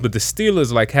Bay's close, but the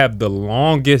Steelers like have the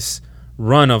longest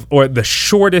run of, or the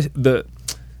shortest, the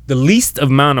least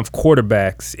amount of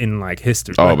quarterbacks in like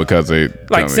history. Oh, Like, because they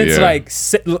since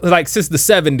since the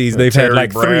 70s, they've had Terry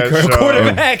like three Bradshaw.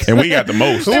 quarterbacks. and we got the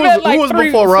most. They've had, like, who was three,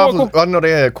 before four Rob? I know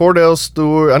they had Cordell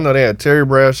Stewart. I know they had Terry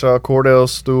Bradshaw, Cordell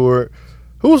Stewart.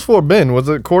 Who was before Ben? Was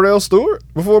it Cordell Stewart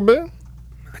before Ben?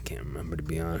 I can't remember, to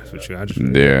be honest with you. I just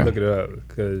Yeah. look it up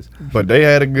because But they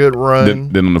had a good run.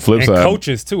 Then on the flip and side,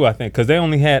 coaches too. I think because they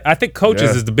only had. I think coaches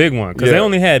Yeah. is the big one because Yeah. they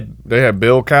only had. They had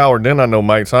Bill Cowher. Then I know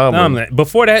Mike Tomlin.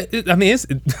 Before that, I mean, it's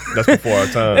That's before our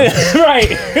time. right.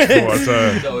 Before our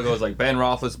time. So it goes like Ben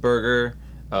Roethlisberger,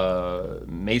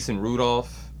 Mason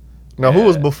Rudolph. Now, who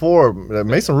was before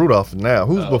Mason Rudolph? Now,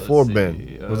 who's before let's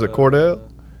Ben? see, Was it Cordell?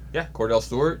 Yeah, Cordell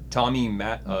Stewart, Tommy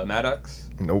Maddox,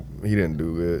 Nope, he didn't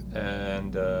do good.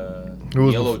 and Who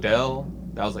was Neil bef- Odell.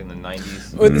 That was like in the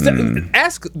 90s.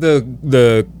 Ask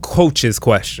the coaches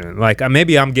question. Like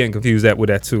maybe I'm getting confused with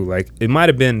that too. Like it might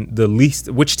have been the least.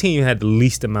 Which team had the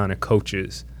least amount of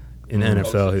coaches in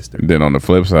NFL history? then on the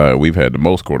flip side, we've had the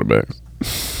most quarterbacks.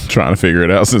 Trying to figure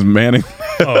it out since Manning.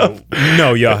 Oh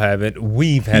no, y'all haven't.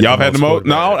 We've had Y'all had the most.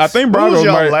 No, I think Who was Broncos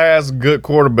your might. last good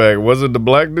quarterback? Was it the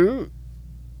black dude?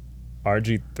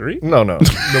 RG3, No,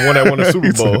 the one that won the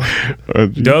Super Bowl.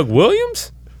 Doug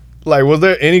Williams. Like, was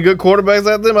there any good quarterbacks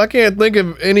after him? I can't think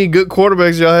of any good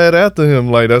quarterbacks y'all had after him.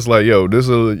 Like, that's like, yo, this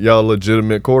is y'all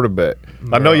legitimate quarterback.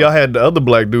 I know y'all had the other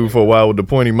black dude for a while with the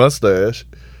pointy mustache.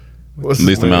 What's his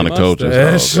Least name? amount of coaches.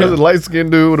 Mustache. What's the light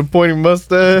skinned dude with a pointy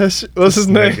mustache? What's his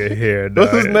name? Nigga here,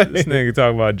 What's his dog. name? This nigga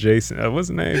talking about Jason. What's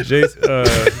his name? Jason.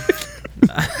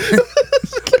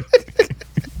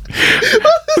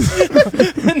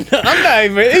 I'm not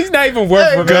even. He's not even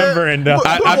worth remembering. Dog.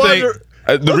 I think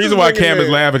The reason why Cam is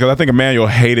laughing because I think Emmanuel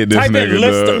hated this Type in nigga.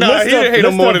 list dog. of, Nah, list he didn't of, hate him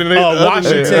list more of, than the other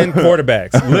Washington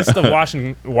quarterbacks. List of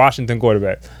Washington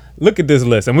quarterbacks. Look at this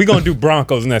list, and we're gonna do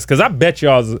Broncos next because I bet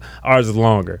y'all ours is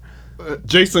longer.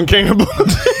 Jason Campbell.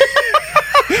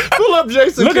 Pull up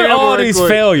Jason Look Campbell. at all right these quick.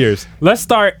 failures. Let's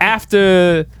start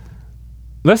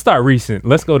recent.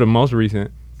 Let's go to most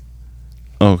recent.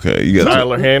 Okay, you got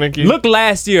Tyler Haneke. Look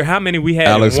last year, how many we had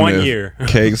Alex in one Smith, year?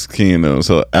 Case Keenum.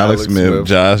 So Alex Smith,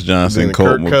 Josh Johnson, Then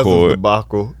Colt Kirk Cousins McCoy,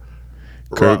 debacle.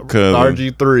 Kirk Cousins,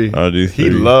 RG3. RG3. He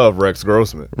loved Rex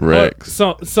Grossman. Rex.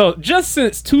 So just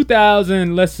since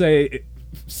 2000, let's say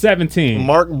 17,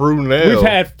 Mark Brunell. we've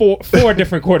had four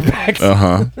different quarterbacks.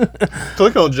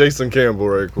 Click on Jason Campbell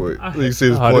right quick. You see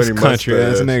his Oh, pointy this country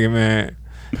ass mustache. nigga, man.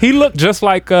 He looked just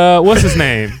like what's his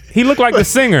name? He looked like the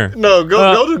singer. No,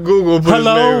 go to Google. And put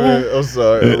hello? His name in. I'm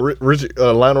sorry,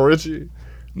 Lionel Richie.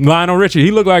 Lionel Richie.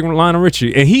 He looked like Lionel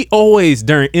Richie, and he always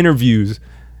during interviews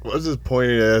What's his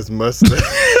pointy ass mustache?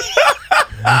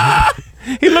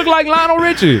 he looked like Lionel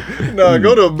Richie. No,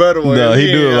 go to a better one. No, he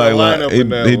do ain't it got a like lineup he in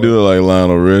that do one. it like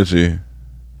Lionel Richie.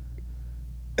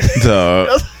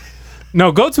 Dog.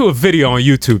 No, go to a video on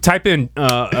YouTube. Type in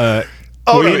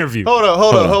Hold on, interview.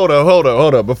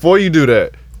 Hold on. Before you do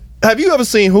that, have you ever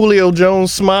seen Julio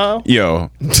Jones smile? Yo,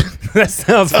 That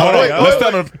sounds funny.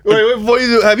 Wait, before you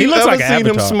do, have He you looks ever like an seen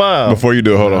him avatar. smile? before you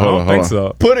do it, hold on, I hold don't on, think hold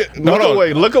on. so. Put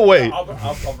it. Look away.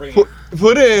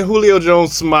 Put it in Julio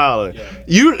Jones smiling.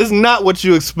 It's not what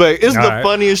you expect. It's All the right.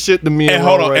 funniest shit to me. And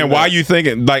hold on, right and now. why you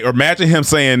thinking like? Imagine him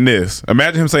saying this.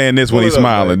 Imagine him saying this when Pull he's it up,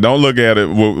 smiling. man. Don't look at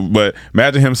it, but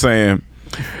imagine him saying,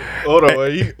 Hold on,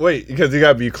 wait, because you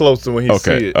gotta be close to when he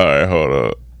see "Okay, it. all right, hold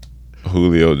up."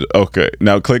 Julio. Okay,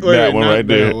 now click Wait, that one not right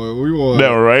there. that one. We want That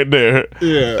one right there.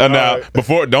 Yeah, And now, all right.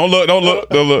 before, don't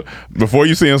look. Before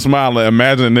you see him smiling,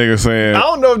 imagine a nigga saying, I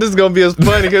don't know if this is gonna be as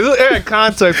funny because it had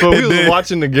context, but we It was did.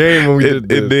 watching the game when we it, did it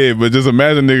this. did, but just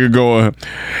imagine nigga going,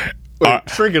 Wait,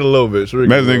 shrink it a little bit.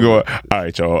 imagine nigga going, all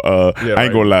right, y'all, I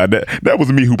ain't gonna lie, that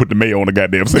was me who put the mayo on the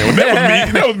goddamn sandwich.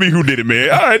 That was me who did it, man.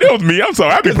 All right, that was me. I'm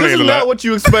sorry, I be This playing is a not lot. what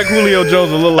you expect Julio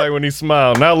Jones to look like when he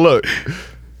smiled. Now look.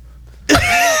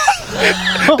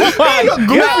 Now look, all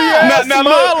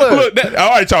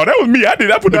right, y'all, that was me. I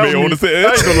put the mayo on the sandwich.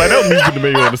 I ain't gonna lie, that was me put the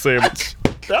mayo on the sandwich.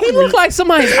 He looked like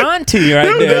somebody's auntie right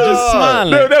there, just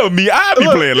smiling. That was me. I be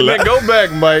playing a Look, lot. go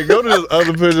back, Mike. Go to this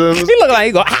other picture. He looked like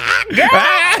he go, ah, girl.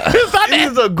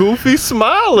 He's a goofy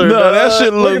smiler. No, dog. that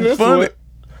shit Look at look this funny. one.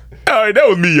 All right, that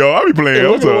was me, y'all. I be playing.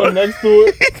 I'm Look at the one sorry. next to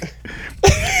it.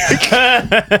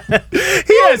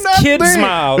 He has kid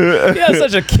smile. He has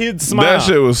such a kid smile. That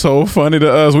shit was so funny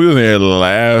to us. We was in here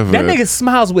laughing. That nigga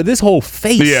smiles with his whole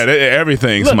face. Yeah,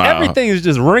 everything Look, smile. everything is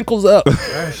just wrinkles up.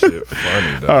 That shit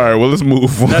funny, dog. All right, well let's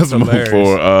move. That's Let's move hilarious.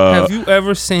 forward. Have you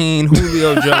ever seen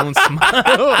Julio Jones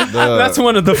smile? That's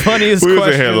one of the funniest we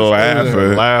was in questions.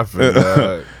 here laughing. Laughing,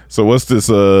 dog. So what's this?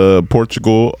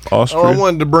 Portugal, Austria. Oh, I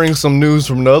wanted to bring some news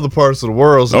from the other parts of the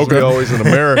world since Okay. we're always in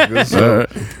America. So, All right.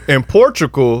 in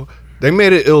Portugal, they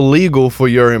made it illegal for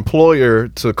your employer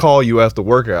to call you after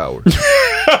work hours.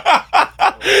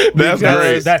 That's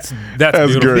great. That's That's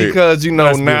beautiful. great. Because, you know,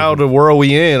 That's now the world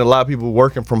we in, a lot of people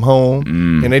working from home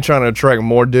and they trying to attract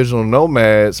more digital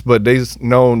nomads, but they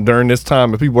known during this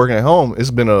time, if people working at home,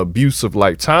 it's been an abuse of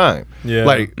like time. Yeah.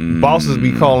 Like bosses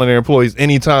be calling their employees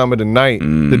any time of the night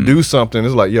to do something.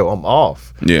 It's like, yo, I'm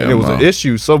off. Yeah, And it was I'm an off.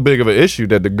 issue, so big of an issue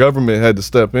that the government had to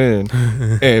step in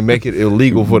and make it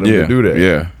illegal for them Yeah, to do that.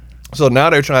 yeah. So now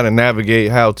they're trying to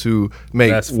navigate how to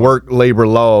make That's fun. work labor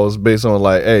laws based on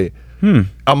like, hey,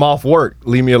 I'm off work,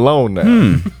 leave me alone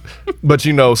now. But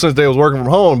you know, since they was working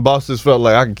from home, bosses felt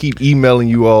like I can keep emailing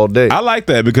you all day. I like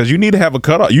that because you need to have a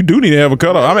cutoff. You do need to have a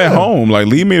cutoff. I'm at home. Like,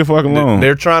 leave me the fuck alone.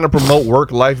 They're trying to promote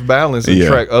work-life balance and Yeah.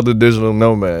 track other digital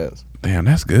nomads. Damn,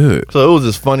 that's good. So it was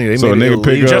just funny. They So a made it nigga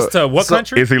pick illegal. up- Just what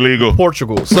country? It's illegal.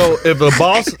 Portugal. So if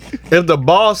the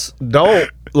boss don't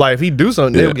like if he do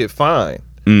something, Yeah. they'll get fined.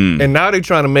 And now they're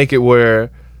trying to make it where,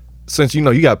 since you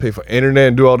know you got to pay for internet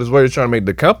and do all this work, they're trying to make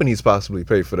the companies possibly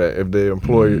pay for that if their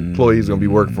employees gonna be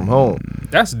working from home.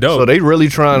 That's dope. So they really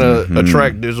trying to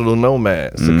attract digital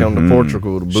nomads to come to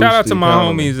Portugal to boost Shout out the to my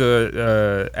economy.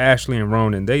 homies, Ashley and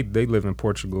Ronan. They live in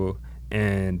Portugal,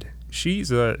 and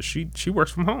she's she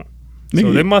works from home. So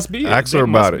Nigga, they must be. Ask they her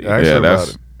must about it. be- Ask Yeah, her about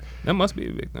that's- it. That must be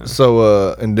a big thing.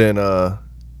 So and then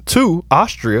two,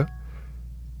 Austria.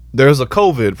 There's a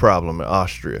COVID problem in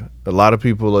Austria. A lot of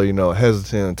people are,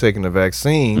 hesitant in taking the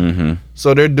vaccine.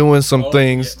 So they're doing some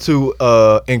things to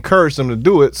encourage them to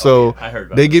do it. So I heard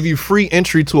about they this. give you free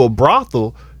entry to a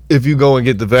brothel if you go and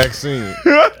get the vaccine.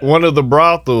 One of the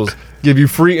brothels give you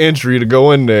free entry to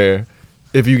go in there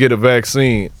if you get a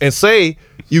vaccine. And say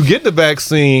you get the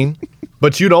vaccine,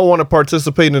 but you don't want to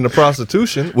participate in the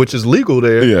prostitution, which is legal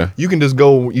there. Yeah. You can just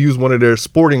go use one of their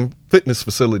sporting fitness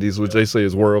facilities, which they say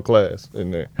is world class in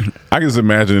there. I can just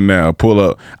imagine it now. Pull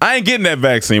up. I ain't getting that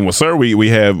vaccine. Well, sir, we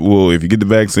have. Well, if you get the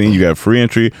vaccine, you got free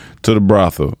entry to the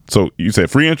brothel. So you said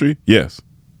free entry? Yes.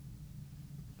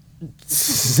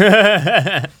 So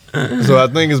I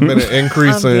think it's been an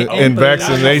increase in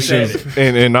vaccinations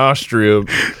in Austria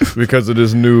because of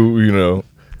this new,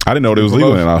 I didn't know it was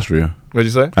legal in Austria. What'd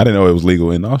you say? I didn't know it was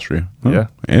legal in Austria. Huh. Yeah.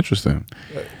 Interesting.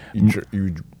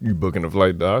 You booking a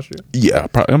flight to Austria? Yeah,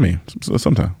 probably. I mean,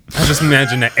 sometime. I just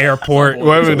imagine the airport.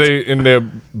 Whatever they in there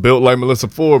built like Melissa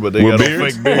Ford, but they With got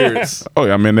beards? fake beards. Oh,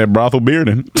 yeah, I'm in that brothel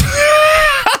bearding.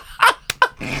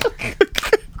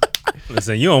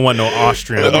 Listen, you don't want no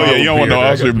Austrian. Oh yeah, you don't want no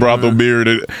beard. Austrian brothel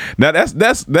bearded. Now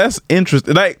that's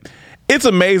interesting. Like, it's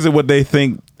amazing what they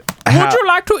think. Would you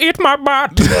like to eat my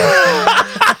butt?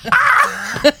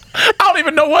 I don't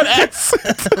even know what accent.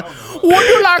 Would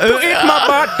you like to eat my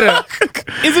butt?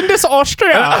 Isn't this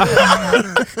Austria?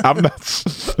 I'm not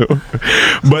sure.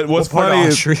 But what's funny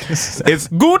is it's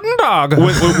Guten Tag.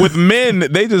 with men,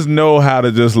 they just know how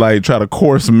to just like try to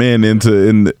coerce men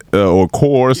or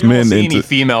coerce You don't men see into any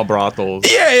female brothels.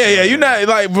 Yeah. You're not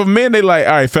like, for men, they like,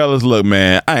 all right, fellas, look,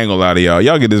 man, I ain't gonna lie to y'all.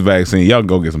 Y'all get this vaccine, y'all can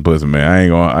go get some pussy, man. I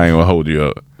ain't gonna hold you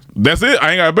up. That's it.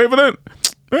 I ain't gotta pay for that.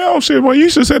 Oh shit, well, you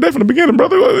should have said that from the beginning,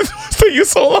 brother. It's taking you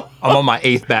so long. I'm on my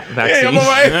 8th vaccine. Yeah, I'm on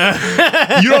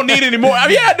my, you don't need any more. I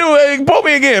mean, yeah, I do. Hey, pull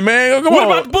me again, man. Come What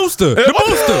on. about the booster? The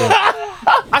booster.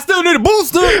 I still need a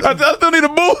booster. I still need a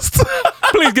boost.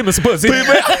 Please give me some pussy.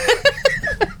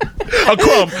 A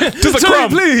crumb. Just a crumb.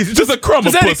 Please. Just a crumb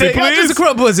of pussy, anything. please. Just a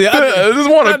crumb pussy. I just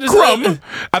want a just- crumb.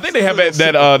 I think they have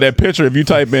that picture. If you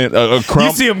type in a crumb,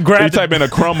 You see him grab if you type in a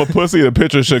crumb of pussy, the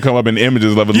picture should come up in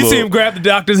images of a You little. see him grab the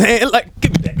doctor's hand like,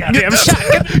 give me that goddamn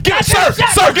shot. Get sir,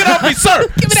 sir, get off me, sir.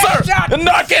 Give me that sir. shot.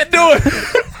 No, I can't do it.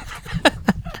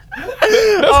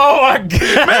 Oh my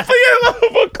god. Man,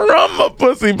 please, a crumb of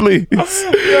pussy, please.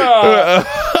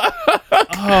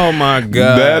 Oh my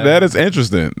god. That is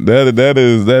interesting.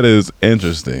 That is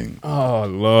interesting. Oh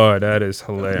lord, that is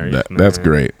hilarious. That's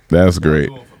great. That's great.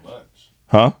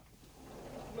 Huh?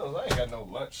 No, I ain't got no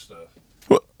lunch stuff.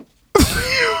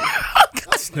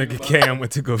 This nigga Cam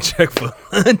went to go check for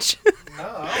lunch.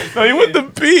 No, you went to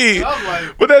pee.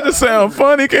 But that just sound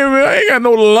funny. Came in, I ain't got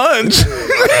no lunch.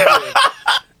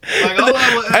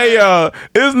 Hey,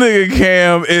 this nigga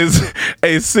Cam is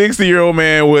a 60-year-old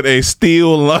man with a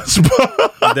steel lunchbox.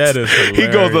 That is hilarious. He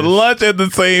goes to lunch at the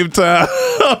same time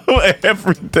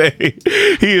every day.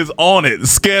 He is on it,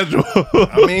 schedule.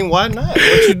 I mean, why not?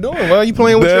 What you doing? Why are you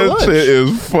playing with your That lunch? shit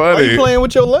is Why are funny. you playing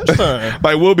with your lunchtime?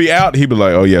 Like, we'll be out. He be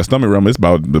like, "Oh yeah, stomach rumble. It's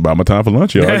about my time for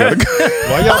lunch, y'all. I gotta go."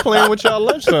 Why y'all playing with y'all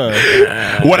lunchtime?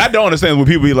 What I don't understand is when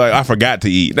people be like, "I forgot to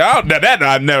eat." No, that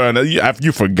I've never.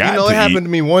 You forgot. You know, to it happened eat. to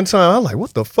me one time. I'm like,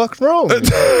 what the fuck's wrong with me?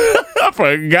 I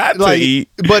forgot Like, to eat.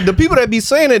 but the people that be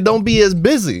saying it don't be as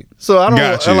busy. So I don't.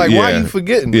 Got I'm you, like, why yeah. are you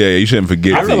forgetting? Yeah, you shouldn't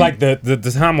forget. I to feel eat. like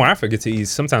the time where I forget to eat,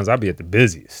 sometimes I'll be at the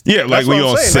busiest. Yeah, like That's when what you I'm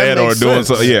on saying. set That or makes doing sense.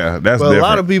 something. Yeah, that's But different. a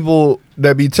lot of people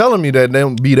that be telling me that they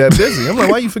don't be that busy. I'm like,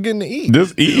 why are you forgetting to eat?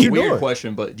 Just eat. Weird doing?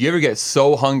 question, but do you ever get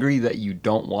so hungry that you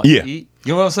don't want Yeah. to eat?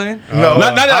 You know what I'm saying? No,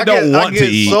 Not that I don't want to get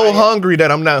eat. so hungry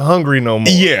that I'm not hungry no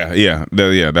more. Yeah. That And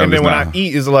is then when not. I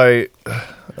eat, it's like,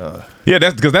 Yeah,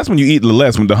 that's because that's when you eat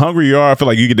less. When the hungrier you are, I feel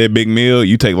like you get that big meal.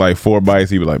 You take like 4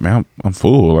 bites. You be like, man, I'm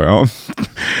full. Like, I don't,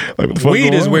 like what the fuck Weed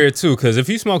going is on? weird too, because if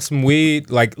you smoke some weed,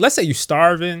 like let's say you're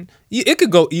starving, it could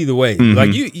go either way. Mm-hmm.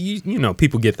 Like you know,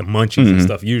 people get the munchies and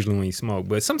stuff usually when you smoke.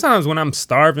 But sometimes when I'm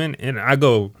starving and I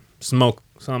go smoke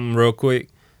something real quick,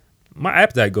 my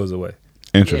appetite goes away.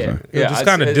 Interesting. It just it's-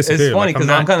 kinda it's disappeared. funny Like, I'm because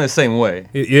I'm not- kind of the same way.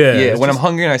 Yeah, Yeah, it's when I'm just-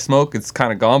 hungry and I smoke, it's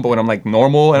kind of gone. But when I'm like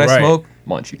normal and I Right. smoke,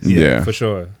 munchies. Yeah, for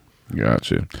sure.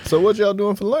 gotcha. so what y'all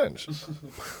doing for lunch?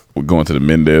 We're going to the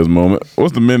Mendez moment.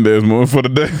 What's the Mendez moment for the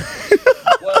day?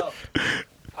 Well,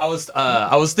 I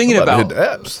was thinking I'm about to about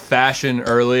hit the apps. fashion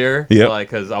earlier. Yep. Like,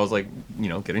 because I was like,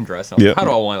 getting dressed. I was Yep. like,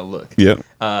 how do I want to look? Yep.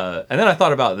 And then I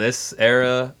thought about this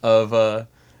era of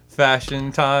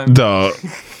fashion time. Dog.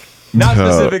 Not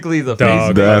Dog. specifically the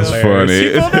Dog. face. That's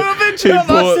Hilarious. funny. She pulled up a picture of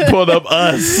us. pulled up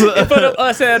us. Put up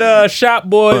us at Shop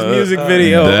Boys music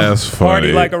video. That's Party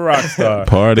funny. like a rock star.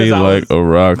 Party 'Cause I like was- a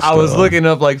rock star. I was looking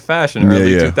up like fashion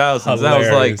early yeah. 2000s. And I was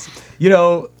like,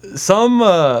 Hilarious.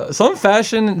 some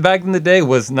fashion back in the day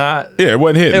was not. Yeah, it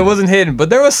wasn't hidden. It wasn't hidden, but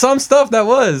there was some stuff that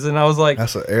was, and I was like,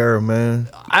 That's an error, man.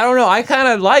 I don't know. I kind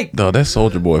of like. No, that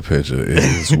Soldier Boy picture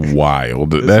is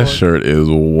wild. That shirt is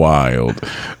wild.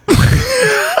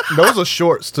 Those are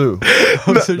shorts too.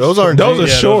 Those aren't. Those are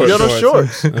jeans. shorts. Yeah, those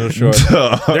shorts. Those shorts.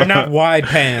 They're not wide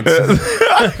pants.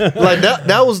 Like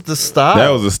that was the style.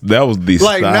 That was the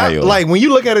like style. not, like when you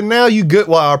look at it now, you get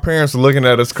why our parents are looking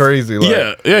at us crazy.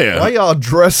 Like, yeah. Why y'all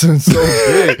dressing so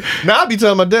big? Now I be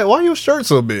telling my dad, why your shirt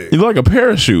so big? You look like a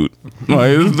parachute.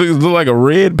 Like it look like a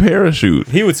red parachute.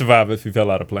 He would survive if he fell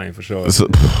out of plane for sure.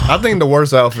 I think the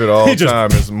worst outfit of all He just-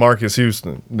 time is Marcus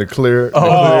Houston. The clear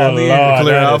Lord, clear that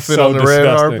is outfit so on the red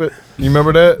disgusting. carpet. You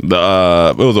remember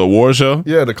that? It was a war show.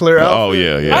 Yeah, the clear outfit. Oh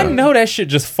yeah. I know that shit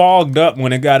just fogged up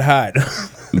when it got hot.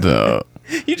 The-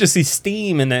 You just see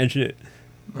steam in that shit.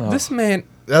 This man,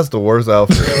 That's the worst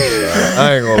outfit.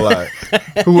 I ain't gonna lie.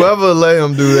 Whoever let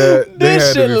him do that, they this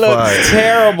had shit to be looks fired.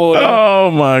 terrible. though.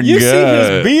 oh my You god.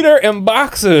 see his beater and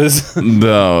boxers.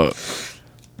 No.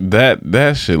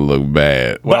 That shit look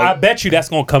bad. But I bet you that's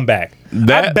gonna come back.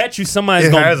 I bet you somebody's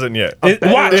It gonna. hasn't yet. Watch,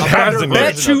 It I hasn't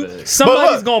bet yet. you But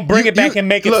somebody's look, gonna bring it back and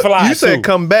make it look, fly. You said too.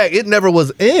 come back. It never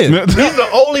was in. He's the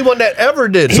only one that ever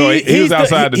did it. So he he's was the-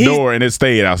 outside the he's- door and it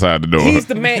stayed outside the door. He's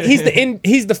the man.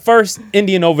 He's the first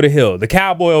Indian over the hill, the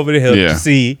cowboy over the hill Yeah. to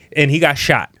see, and he got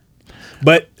shot.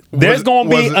 But there's Was- gonna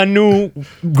be was it- a new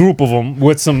group of them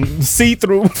with some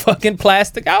see-through fucking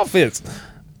plastic outfits.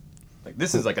 Like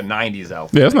this is like a '90s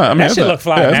outfit. Yeah, it's not. I mean, That that's shit not, look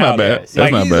fly yeah, that's now. not bad. though. That's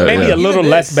Like, not bad. maybe yeah. a little Even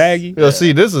less this- baggy. Yeah,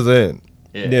 see, this is in.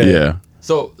 Yeah.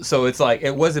 So it's like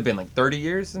it was it been like 30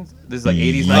 years since this is like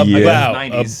 80s, Yeah. 90s, About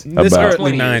 90s. this About. early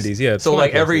 20 years. 90s, yeah. So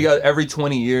like 20 every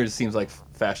 20 years seems like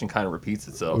fashion kind of repeats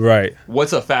itself. Right.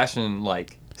 What's a fashion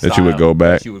like That you would style go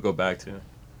back? That you would go back to.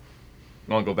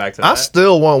 You want to go back to I that?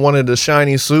 still want one of the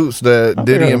shiny suits that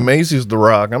Diddy and Mace used to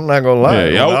rock. I'm not gonna lie. Yeah,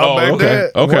 yeah. When I was back Okay,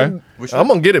 there, okay. I'm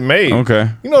gonna get it made. Okay.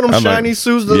 You know them I like- shiny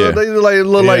suits that yeah. they like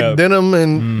look Yeah. like denim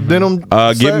and denim.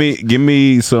 Give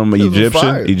me some This was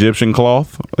fire. Egyptian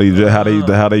cloth. How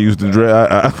they used to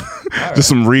dress. Just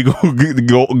some regal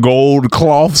gold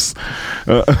cloths.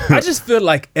 I just feel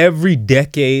like every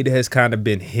decade has kind of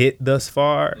been hit thus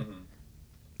far.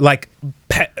 Like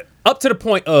up to the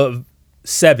point of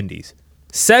 70s.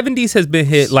 70s has been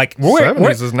hit. Like we're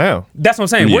 70s is now. that's what I'm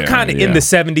saying. We're Yeah, kind of yeah. in the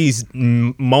 70s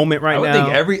moment right I would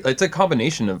now. think it's a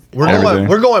combination of Everything.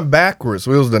 We're going backwards.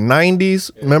 It was the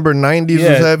 90s. Remember 90s was yeah,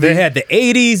 heavy. they had the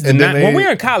 80s. And then When they- we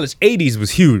were in college, 80s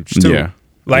was huge too. Yeah.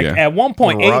 Like Yeah. at one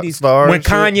point, The rock 80s star when and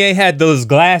shit. Kanye had those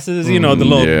glasses, you know, the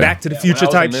little yeah. Back to the when Future I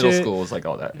was type in middle shit. school. It's like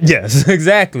all that. Yes,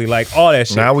 exactly. Like all that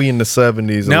shit. Now we in the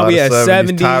 70s. Now we at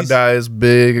 70s. Tie dye is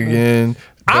big again.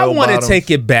 I want to Bell-bottoms.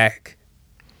 take it back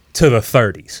to the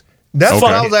 30s. That's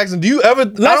what Okay. I was asking. Do you ever?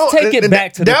 Let's take it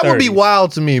back to the that would be 30s.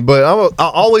 wild to me. But I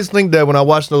always think that when I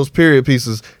watch those period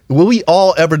pieces, will we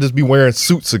all ever just be wearing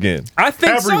suits again? I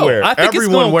think Everywhere. so. I think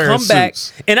Everyone it's wearing going to come back,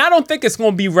 suits. and I don't think it's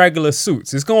going to be regular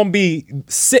suits. It's going to be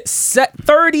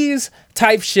 30s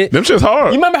type shit. Them shit's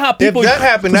hard. You remember how If people? that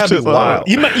happened, that'd be Just wild.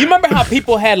 wild. You remember how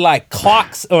people had like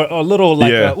clocks or little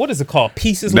like Yeah. what is it called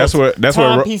pieces? That's little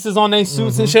where ro- pieces on their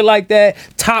suits and shit like that.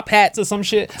 Top hats or some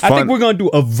shit. I Fun- think we're gonna do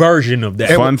a version of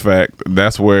that. Fun fact: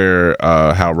 that's where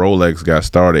how Rolex got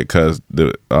started because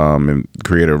the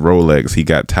creator of Rolex he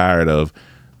got tired of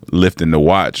lifting the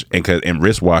watch and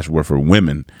wristwatch were for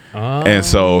women, and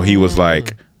so he was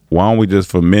like, "Why don't we just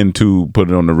for men too put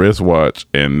it on the wristwatch?"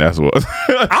 And that's what.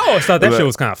 I always thought that shit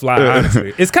was kind of fly.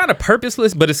 Honestly, it's kind of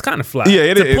purposeless, but it's kind of fly. Yeah,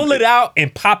 it to is. pull it out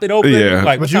and pop it open. Yeah.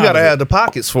 like, But what you time gotta is it? have the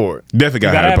pockets for it. Definitely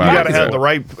got to gotta have have You pockets. gotta have for the it.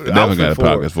 right Definitely outfit got for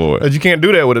pockets for it. But you can't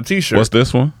do that with a t-shirt. What's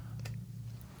this one?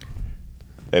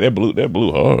 Hey, that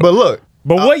blue hard. But look,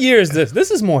 But what year is this?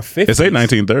 This is more 50s. It say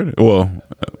 1930. Well,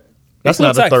 that's It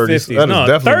not looks the like 30s. 50s. That is No,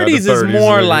 definitely 30s not is the 30s,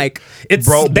 more nigga. like it's.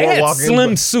 they had Boardwalk slim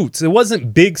in- suits. It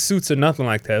wasn't big suits or nothing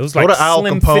like that. It was like to Al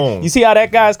slim Capone. You see how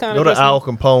that guy's kind Go of to Al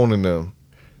Capone and them.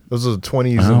 Those are the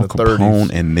 20s Al and the Capone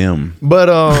 30s. and them. But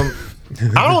I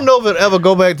don't know if it'll ever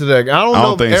go back to that. I don't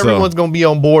know if think so. everyone's gonna be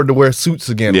on board to wear suits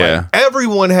again. Yeah. Like,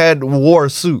 everyone wore a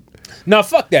suit. No,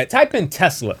 fuck that. Type in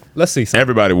Tesla. Let's see something.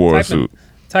 Everybody wore a Type in- suit.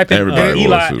 Type in Everybody wore a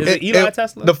Eli. suit. Is it Eli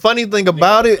Tesla? The funny thing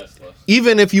about it,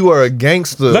 even if you are a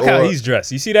gangster, Look how or- he's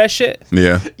dressed. You see that shit?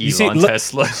 Yeah. You see- Elon look-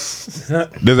 Tesla. Does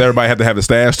everybody have to have the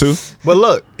stash too? But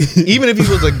look, even if he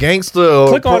was a gangster or,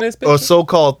 Click on his picture. or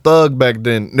so-called thug back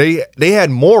then, they had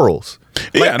morals.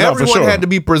 Like Yeah, no, for everyone sure. had to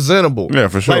be presentable. Yeah,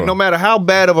 for sure. Like no matter how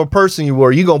bad of a person you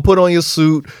were, you gonna put on your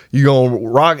suit, you gonna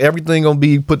rock, everything gonna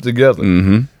be put together.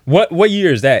 Mm-hmm. What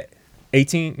year is that?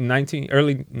 18, 19,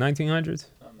 early 1900s?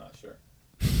 I'm not sure.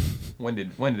 When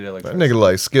did it like That nigga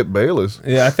like Skip Bayless.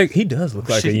 Yeah, I think he does look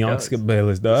like Shit, a he young does. Skip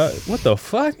Bayless, dog. What the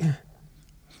fuck?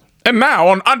 And now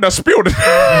on Undisputed.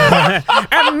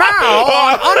 And now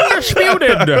on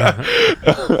Undisputed, Let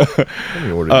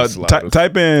me order these sliders.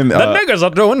 Type in. the niggas are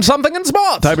doing something in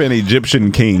sports. Type in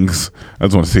Egyptian kings. I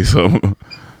just want to see some.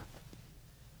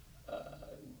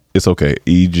 It's okay.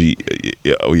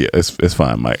 Oh yeah, it's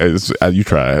fine, Mike. You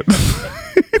try it.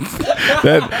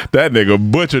 that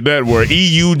nigga butchered that word.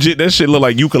 That shit look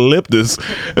like eucalyptus.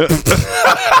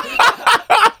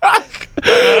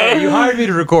 Hey, you hired me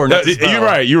to record. Not to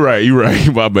spell. You're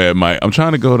right. My bad, Mike. I'm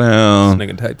trying to go down.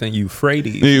 Nigga typed in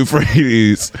Euphrates.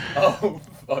 Euphrates. Oh,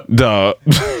 fuck. Dog.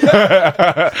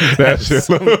 That shit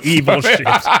look Evil shit.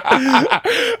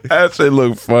 That shit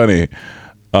look funny.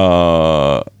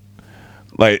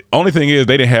 Like, only thing is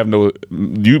they didn't have no.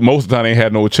 Most of the time they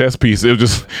had no chest pieces. It was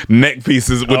just neck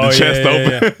pieces with the chest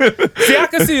open. Yeah. See, I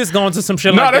can see it's going to some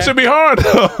shit No, like that should be hard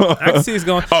though. I can see it's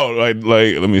going. Oh, like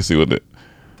let me see what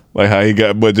like how he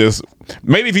got, but just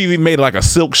maybe if he made like a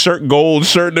silk shirt, gold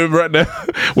shirt right now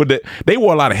with that. They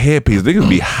wore a lot of headpieces. They could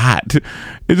be hot.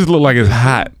 It just looked like it's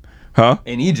hot, huh?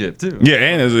 In Egypt too. Yeah,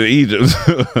 and it's in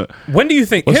Egypt. When do you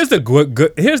think? Here's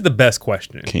the best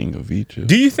question. King of Egypt.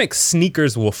 Do you think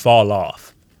sneakers will fall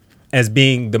off as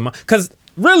being the? Because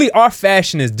really, our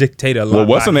fashion is dictated a lot. Well,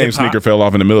 what's the by name? hip-hop. Sneaker fell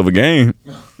off in the middle of a game.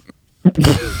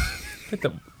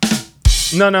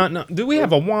 No. Do we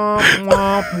have a womp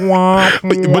womp womp?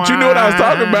 But you knew what I was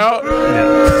talking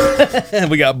about.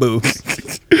 We got boobs.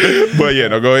 But yeah,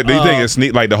 no, go ahead. Do you think it's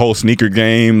like the whole sneaker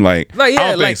game? Like Like yeah, I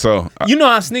don't think so. You know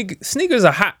how sneakers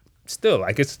are hot still.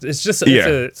 Like it's just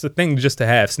it's a thing just to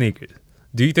have sneakers.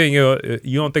 Do you think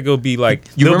you don't think it'll be like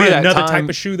there'll be another type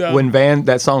of shoe though? When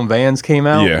that song Vans came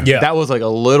out? Yeah. That was like a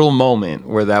little moment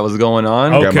where that was going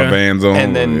on. Got my Vans on,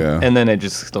 and then it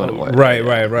just went away.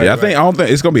 Right. Yeah, I don't think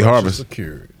it's gonna be hard.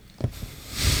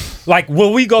 Like,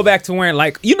 will we go back to wearing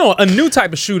like a new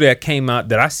type of shoe that came out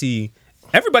that I see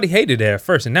everybody hated it at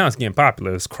first and now it's getting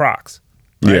popular? It's Crocs.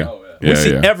 Right? Yeah. We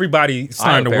see everybody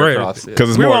starting to wear it.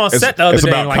 Because we were on set the other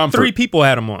day and like comfort. 3 people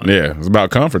had them on. Yeah, it's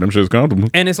about comfort. Them shit's comfortable.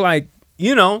 And it's like,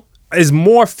 it's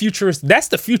more futurist. That's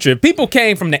the future. If people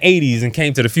came from the 80s and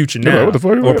came to the future now, like, what the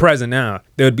fuck is or that? present now,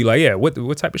 they would be like, yeah, what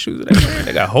type of shoes are they wearing?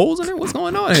 They got holes in it? What's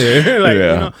going on here? Like,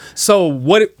 Yeah. So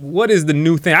what is the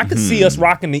new thing? I could see us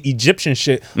rocking the Egyptian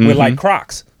shit with like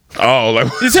Crocs. Oh, like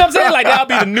You see what I'm saying? Like that'll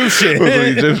be the new shit.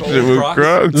 with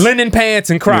Crocs. Linen pants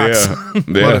and Crocs. Yeah.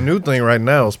 Well, the new thing right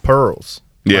now is pearls.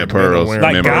 Yeah, Like, pearls. men are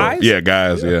Like wearing guys? Yeah,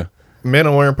 guys. Yeah. Men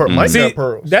are wearing pearls. Mike See, got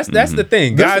pearls. that's the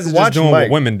thing. This Guys is- are just watch doing Mike.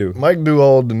 what women do. Mike do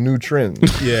all the new trends.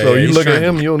 Yeah, so yeah, you he's look at trendy.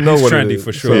 him, you'll know He's what trendy it is.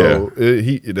 for sure.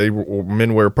 So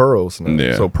men wear pearls now.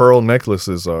 Yeah. So pearl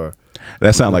necklaces are.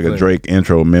 That sounds like a Drake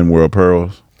intro. Men wear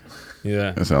pearls.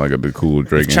 Yeah. That sounds like a cool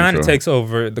Drake If China intro. takes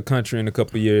over the country in a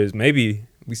couple of years, maybe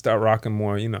we start rocking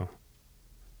more,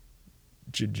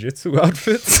 jiu-jitsu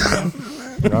outfits. I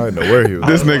didn't know where he was.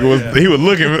 This nigga was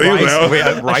looking. He was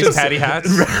like, Rice patty hats.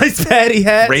 Rice patty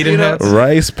hats. Raiden hats.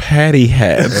 rice patty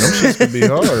hats. Them shits could be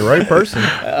hard. Right person.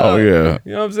 Oh yeah.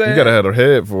 You know what I'm saying? You gotta have a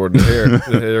head for it. The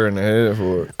hair and the head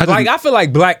for it. I feel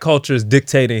like black culture is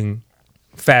dictating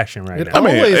fashion right now. I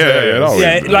mean, Always yeah, has. it always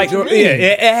Yeah, does. like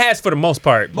it has for the most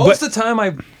part. Most of the time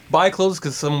I buy clothes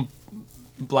because some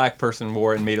black person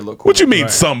wore it and made it look cool. What you mean,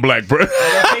 some black bro? Like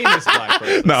a famous black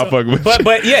person. Nah, fuck with you.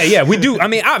 but yeah, we do. I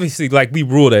mean, obviously, like we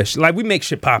rule that shit. Like we make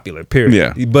shit popular.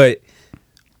 Period. Yeah. But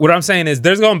what I'm saying is,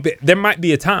 there might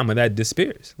be a time when that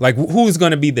disappears. Like who's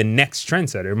gonna be the next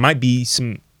trendsetter? It might be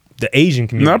the Asian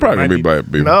community. Nah, probably Might gonna be black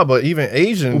people. No, but even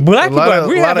Asian. Black a people, lot of-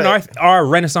 we're a lot having of- our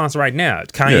renaissance right now.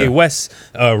 Kanye Yeah. West,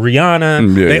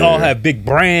 Rihanna, Yeah, they yeah, all yeah. have big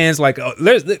brands. Like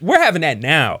we're having that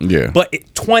now. Yeah. But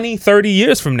 20, 30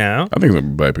 years from now, I think it's gonna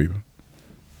be black people.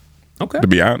 okay. To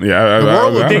be honest, yeah. The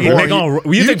world was Think boring.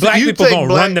 they you think black people take gonna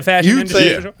run the fashion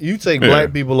industry? You take Yeah.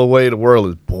 black people away, the world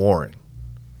is boring.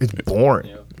 It's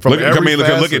boring. From Look, I every mean,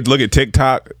 facet. look at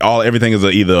TikTok. Everything is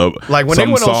either Like when some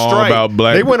they went on song strike, about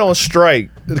black. they went on strike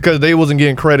because they wasn't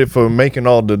getting credit for making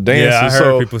all the dances. I heard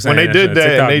so people saying when they that did shit.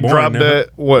 that and they TikTok boring dropped now. that,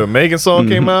 what a Megan song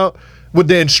came out with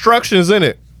the instructions in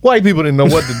it. White people didn't know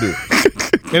what to do,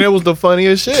 and it was the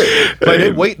funniest shit. Like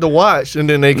they wait to watch and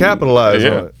then they capitalize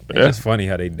on it. It's just funny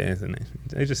how they dance and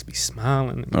they just be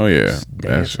smiling. Oh yeah, Just that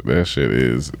dancing. shit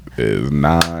is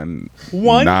non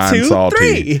 1, 2,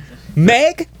 non-salty. 3.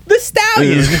 Meg the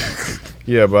Stallion.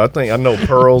 Yeah, but I know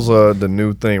pearls are the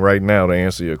new thing right now. To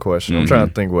answer your question, I'm trying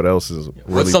to think what else is. Really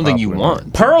What's something you popular now.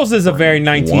 want? Pearls is a very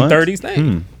 1930s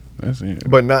thing. That's it.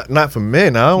 But not for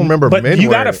men. I don't remember But men you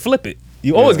wearing gotta it. flip it.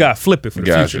 You always gotta flip it for the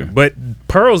Gotcha. future. But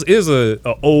pearls is a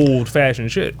old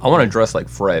fashioned shit. I want to dress like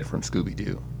Fred from Scooby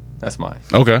Doo. That's mine.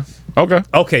 Okay.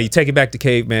 Okay, you take it back to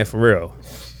caveman for real.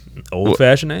 Old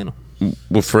fashioned anal.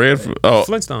 With Fred? Oh,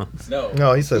 Flintstone.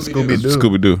 No, he said Scooby Doo.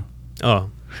 Scooby Doo. Oh,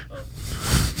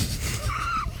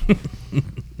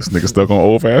 This nigga stuck on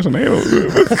old fashioned nails.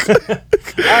 all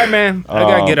right, man. I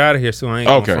gotta get out of here soon. I ain't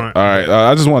Okay, going all front. right.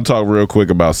 I just want to talk real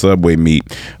quick about Subway meat.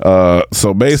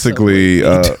 So basically, You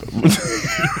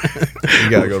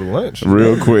gotta go to lunch.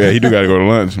 real quick, yeah, he do got to go to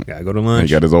lunch. Gotta go to He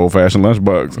lunch. got his old fashioned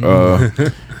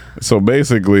lunchbox. So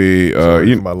basically,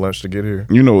 Waiting for my lunch to get here.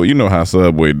 you know how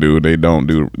Subway do. They don't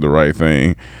do the right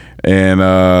thing, and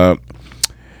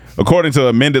according to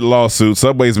amended lawsuit,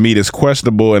 Subway's meat is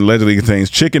questionable and allegedly contains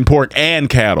chicken, pork, and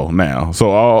cattle. Now,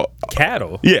 so all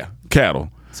Cattle.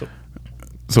 cattle.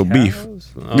 So beef.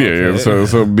 cows? Yeah,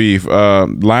 so beef.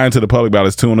 Lying to the public about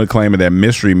his tuna, claiming that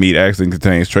mystery meat actually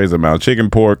contains trace amount of chicken,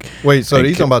 pork. Wait, so and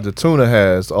you talking about the tuna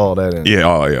has all that in it? Yeah,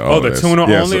 all the that. tuna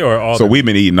only so, or all So the- we've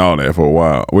been eating all that for a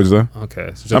while. What's that?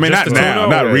 Okay. So I mean, just not the now, tuna,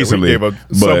 not or- recently. We gave up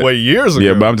but- Subway years ago.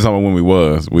 Yeah, but I'm just talking about when we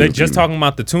was. They just talking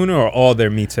about the tuna or all their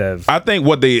meats have. I think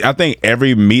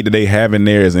every meat that they have in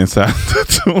there is inside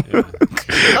the tuna.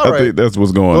 All I right. think that's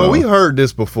what's going Well, on. we heard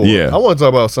this before. Yeah. I want to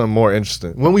talk about something more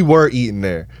interesting. When we were eating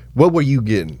there, what were you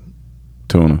getting?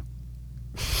 Tuna.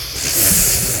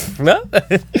 Well,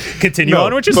 continue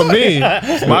on with your for me,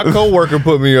 my coworker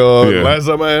put me on Yeah. last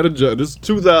time I had a job. This is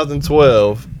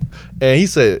 2012, and he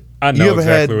said, I know "You ever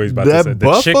exactly had what he's about that to say. The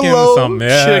buffalo chicken or something.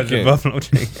 Yeah, chicken?" the buffalo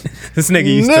chicken. This nigga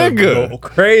used Nigga. to go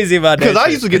crazy about that. Because I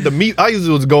shit. used to get the meat. I used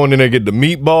to was going in there and get the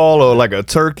meatball or like a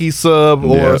turkey sub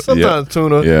or Yeah, sometimes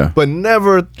tuna. yeah. But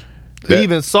never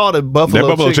even saw the buffalo. That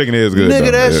buffalo chicken is good, Nigga,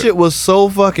 though. that Yeah. shit was so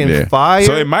fucking Yeah. fire.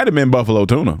 So it might have been buffalo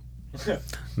tuna.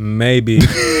 Maybe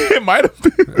It might have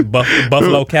been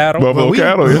buffalo cattle. Buffalo when we,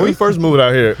 cattle. when yeah. we first moved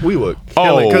out here, we would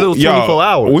kill it because it was 24 y'all,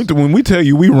 hours. When we tell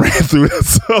you we ran through that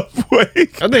Subway, I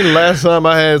think the last time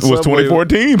I had it was Subway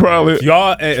 2014 probably.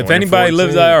 Y'all, if anybody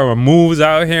lives out or moves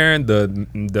out here,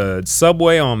 the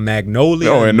Subway on Magnolia,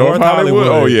 Oh, in North Hollywood?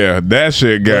 Oh yeah, that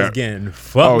shit was got. getting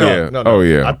fucked Oh up. yeah. Oh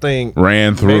yeah. I think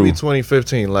ran through. maybe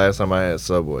 2015 last time I had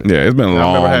Subway. Yeah, it's been a I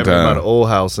remember long having it by time. the old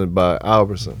house and by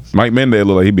Albertsons. Mike Mendez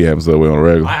look like he be having Subway on the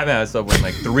regular. I haven't had Subway in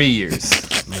like 3 years.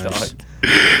 Dog.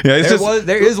 Yeah, it's just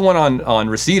There is one on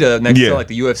Reseda next Yeah. to like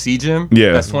the UFC gym.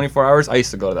 Yeah. That's 24 hours. I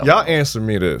used to go to that. Y'all one. answer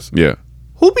me this. yeah.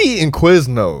 Who be eating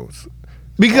Quiznos?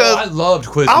 Because Oh, I loved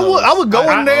Quiznos. I would go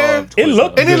in there. loved It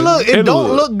looked Quiznos. And it It don't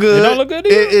look- look good. It don't look good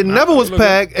It either? never was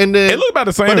packed. And then It looked about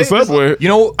the same But as it was- Subway. You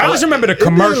know, I just remember the it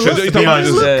didn't commercials. look- to it be didn't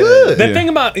honest. look Yeah. good. The thing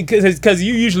about because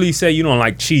you usually say you don't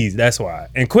like cheese, that's why.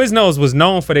 And Quiznos was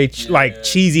known for their like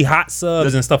cheesy hot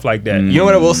subs and stuff like that. You know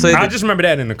what I will say? I The- just remember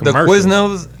that in the The commercial.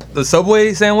 Quiznos, the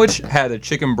Subway sandwich had a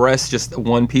chicken breast, just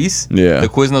one piece. Yeah. The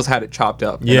Quiznos had it chopped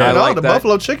up. Yeah. And I no, like the that.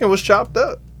 buffalo chicken was chopped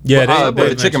up. Yeah, But the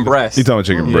they chicken breast. You talking about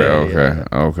chicken bread?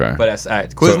 yeah, Okay. But that's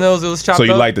Quiznos. It was chopped up. So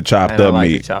you like the chopped and I up like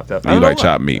the meat? chopped up. You like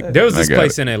chopped meat? There was I this got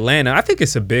place it. in Atlanta. I think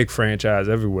it's a big franchise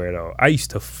everywhere though. I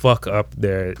used to fuck up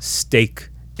their steak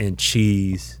and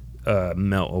cheese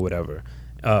melt or whatever.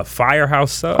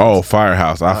 Firehouse subs. Oh,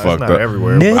 Firehouse! I It's fucked not up.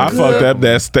 everywhere. Nigga. I fucked up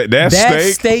that that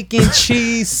steak. steak and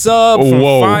cheese sub from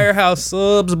Whoa. Firehouse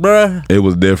Subs, bruh. It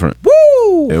was different.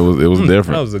 Woo! It was That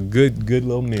different. was a good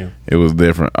little meal. It was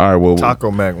different. All right, well,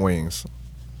 Taco Mac wings.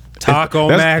 Taco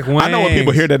that's- Mac wings. I know when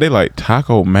people hear that they like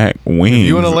Taco Mac wings.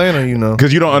 You in Atlanta, you know.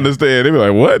 because you don't understand. They be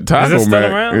like, "What Taco it still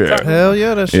Mac?" around? Yeah. Taco- Hell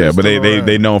yeah, that shit. Yeah, but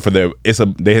they known for their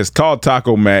it's called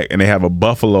Taco Mac and they have a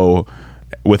buffalo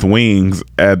with wings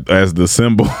as the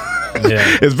symbol.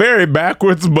 Yeah. It's very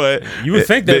backwards, but You would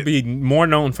think they'd be more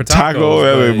known for tacos.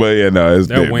 taco. But yeah, no, it's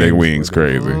their their wings wings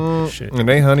crazy. Shit. And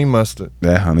they honey mustard.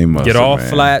 That honey mustard. Get all man.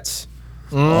 flats,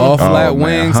 all flat Oh, man.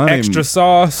 wings, Honey- extra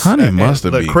sauce, Honey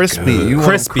mustard Look, be crispy. good. You want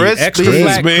crispy, crispy. extra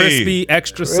flat, Crispy. crispy,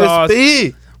 extra sauce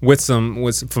Crispy.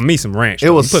 with for me some ranch. It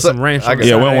was You put se- some ranch. I on got- the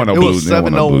Yeah, we side. don't want no It blue. was we don't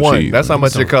want no blue 701. cheese. That's how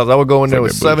much it cost. I would go in there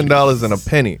with Fuck that blue $7 and a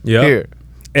penny. Yep. Here.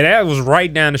 And that was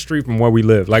right down the street from where we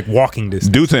live, like walking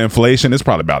distance. Due to inflation, it's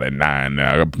probably about at 9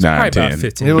 now, 9, Probably 10. about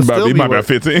 15. It was It still might be be about worth-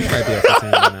 15. Might be at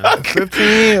 15 now.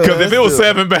 15. Because if it was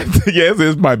 7 back then, yes,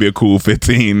 it might be a cool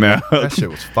 15 now. That shit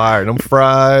was fire. Them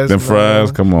fries. Them man.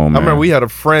 fries, come on, man. I remember we had a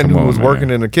friend Come who on, was man. working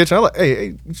in the kitchen. I'm like,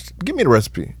 hey, give me the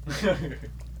recipe.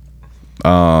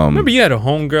 Remember you had a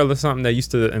homegirl or something that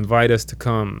used to invite us to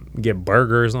come get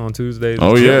burgers on Tuesdays?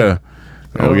 Oh, yeah.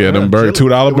 Oh, yeah, them burgers,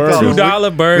 $2 burgers.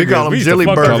 $2 burgers. We call them used to jelly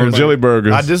fuck burgers. Call them everybody. jelly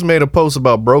burgers. I just made a post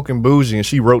about Broken Bougie, and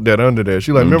she wrote that under there.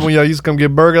 She like, remember when y'all used to come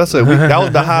get burgers? I said, that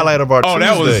was the highlight of our Oh, Tuesday.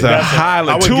 that was the I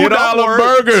highlight. would get off $2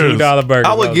 work. burgers. $2 burgers.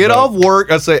 I would get off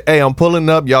work. I say, hey, I'm pulling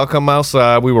up. Y'all come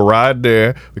outside. We would ride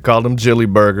there. We called them Jilly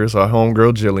Burgers, our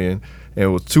homegirl Jillian. And it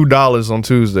was $2 on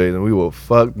Tuesdays, and we will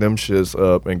fuck them shits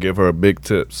up and give her big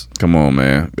tips. Come on,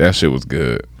 man. That shit was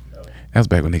good. That was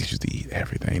back when niggas used to eat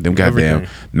everything. Them goddamn Everything.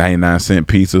 99-cent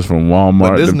pizzas from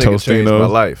Walmart. But this them nigga changed my Tostinos.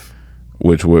 life.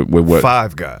 Which with what?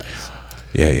 Five Guys.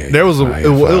 Yeah. There was it it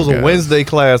was a Wednesday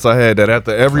class I had that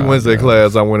after every Wednesday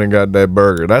class I went and got that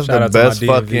burger. That's Shout the out to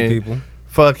my best DMV people.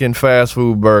 fucking fast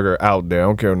food burger out there. I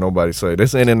don't care what nobody say.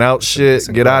 This In-N-Out shit,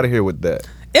 get out of here with that.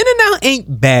 In-N-Out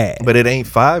ain't bad. But it ain't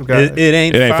Five Guys. It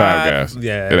ain't It ain't Five Guys.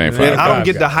 Yeah, It ain't Five And I don't Guys.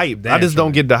 get the hype. I just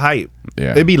don't get the hype.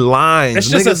 Yeah. They be lines. It's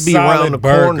just a Niggas be around the solid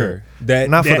burger corner. that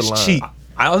Not for the that's line. cheap.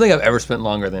 I don't think I've ever spent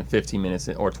longer than 15 minutes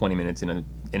or 20 minutes in an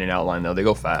In-N-Out line though. They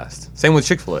go fast. Same with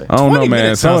Chick-fil-A. I don't 20 know, man.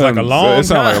 minutes Some sounds of like them, a long it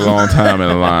sounds like a time. long time in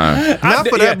the line. Not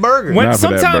for that burger. When Not for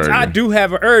that sometimes I burger. do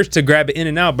have an urge to grab an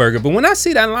In-N-Out burger, but when I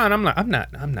see that line, I'm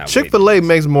not. Chick-fil-A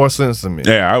makes more sense to me.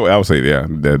 Yeah, I would say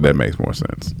that makes more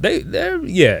sense.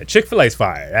 They're Chick-fil-A's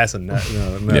fire. That's enough.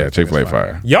 Yeah, Chick-fil-A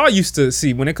fire. Y'all used to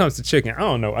see when it comes to chicken. I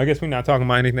don't know. I guess we're not talking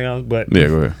about anything else, but Yeah,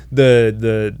 go ahead.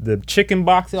 the chicken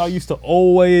box y'all used to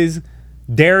always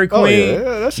Dairy Queen. Oh,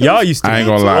 yeah, that shit y'all was- used to. I ain't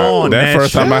gonna lie. on That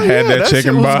first time I had that shit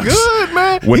chicken was box good,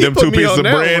 man. with He them put 2 me pieces on of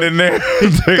that bread one. in there.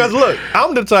 Because look,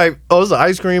 I'm the type. Oh, it's an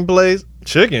ice cream place.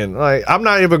 Chicken. Like I'm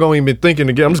not even going to be thinking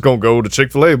again. I'm just going to go to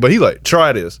Chick-fil-A. But he like,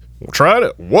 try this. Try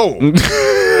it. Whoa.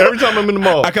 Every time I'm in the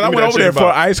mall. Cause I give me went that over there chicken for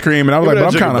box. ice cream and I was Give me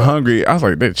like, but that I'm kind chicken of box. hungry. I was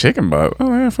like, that chicken box. Oh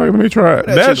man, fuck, let me try it.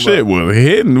 That That chicken shit was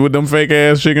hitting with them fake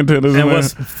ass chicken tenders. And man.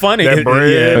 what's funny? That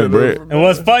bread. That bread. And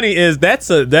what's funny is that's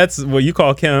what you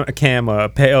call Cam a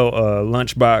pale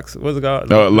lunchbox. What's it called?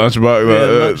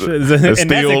 Lunchbox. And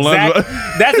Steel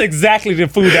lunchbox. that's exactly the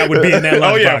food that would be in that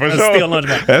lunchbox. Oh yeah, for a sure. steel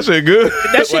lunchbox. That shit good.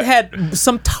 That shit had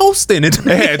some toast in it. It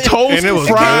had toast, And it was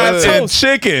fries, good. and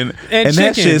chicken, And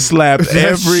that chicken. shit slapped That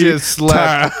every shit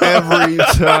slapped time. every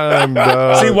time,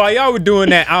 dog. See, while y'all were doing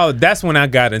that, that's when I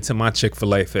got into my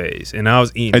Chick-fil-A phase, and I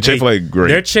was eating. And Chick-fil-A great.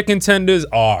 Their chicken tenders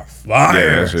are fire.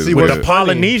 Yeah, that shit's See, With what's the funny-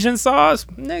 Polynesian sauce,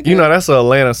 nigga. You know, that's an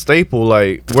Atlanta staple.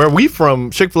 Like, where we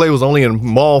from, Chick-fil-A was only in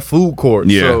mall food courts.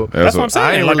 Yeah, so that's what I'm saying.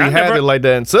 I ain't Like, really I had never- it like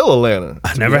that until Atlanta.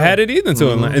 I never had it either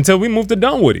until we moved to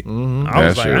Dunwoody. I was That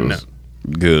like, I shit know. was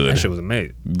good. That shit was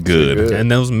amazing. Good.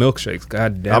 And those milkshakes,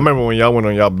 god damn. I remember when y'all went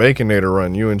on y'all Baconator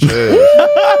run, you and Chad.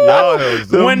 y'all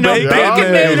was when the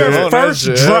Baconator on that first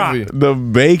shit dropped, heavy. The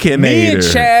Baconator. me and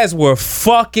Chaz were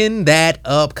fucking that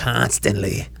up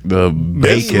constantly. The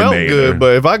It smelled Baconator. good,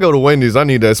 but if I go to Wendy's, I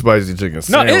need that spicy chicken No,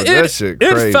 sandwich. it that shit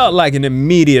crazy. it felt like an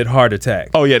immediate heart attack.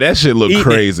 Oh yeah, that shit looked Eat it.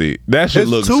 crazy. That shit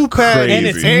It's looks 2 patties crazy. And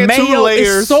it's And 2 mayo.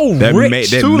 layers. It's so That rich.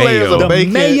 that 2 layers mayo. of the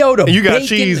bacon. mayo, the And you got bacon,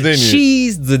 cheese, the didn't you?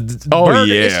 cheese, the Oh, burger.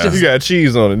 yeah. It's just, You got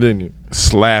cheese on it, didn't you?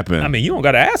 slapping. I mean, you don't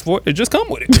got to ask for it. It just come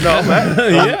with it. No, man.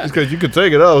 Yeah. Because you could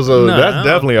take it off, so Nah. that's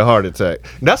definitely a heart attack.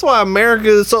 That's why America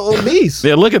is so obese.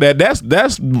 yeah, look at that.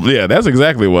 That's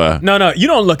exactly why. No, you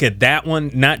don't look at that one,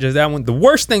 not just that one. The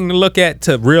worst thing to look at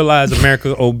to realize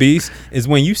America's obese is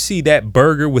when you see that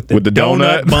burger with the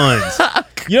donut donut. buns.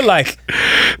 You're like,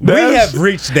 we That's- have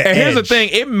reached the And here's the edge. thing: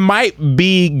 it might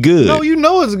be good. No, you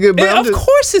know it's good, but Yeah, I'm of just-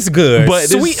 course it's good. But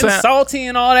this Sweet and sound- salty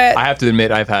and all that. I have to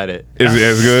admit, I've had it. Is it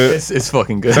as good? It's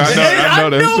fucking good. I know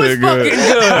that know shit it's good. fucking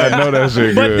good. I know that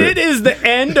shit but good. it is the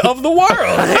end of the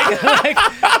world. like,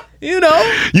 you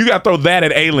know? You got to throw that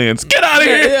at aliens. Get out of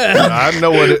here. Yeah. I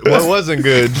know what wasn't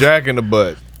good. Jack in the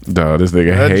Butt. Dog, this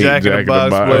nigga That hate Jack in the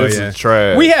Box place yeah. is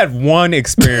trash. We had one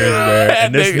experience there,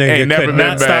 and this Nigga nigga ain't never could been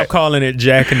not back. stop calling it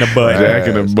Jack in the Butt. Jack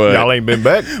in the Butt. Y'all ain't been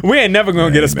back. We ain't never gonna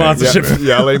get a sponsorship.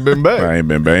 Y'all ain't been back. I ain't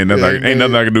been back. Ain't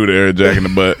nothing I can do there. Jack in the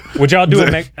Butt. Would y'all do a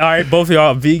all right? Both of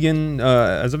y'all vegan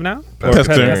as of now, or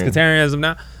Pescatarian. pescatarian as of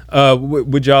now.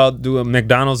 Would y'all do a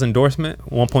McDonald's endorsement?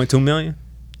 1.2 million.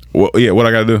 Well, yeah, what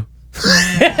I gotta do?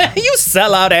 You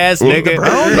sellout ass nigga. I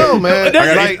don't know, man.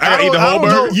 I gotta eat the whole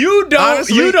burger? You don't.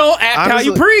 Honestly- you don't act how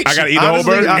you honestly- preach. I gotta eat the whole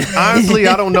burger. Honestly,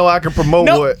 I don't know. I can promote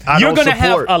No, what I you're don't gonna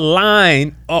support. have a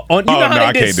line on. You know no, how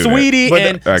I they did can't do that. Sweetie But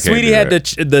and I can't Sweetie do had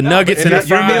that. the nuggets and the And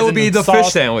your fries meal would and be the fish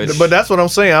sauce. sandwich. But that's what I'm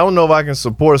saying. I don't know if I can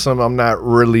support something I'm not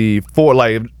really for.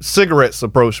 Like cigarettes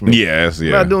approach me. Yes, I'm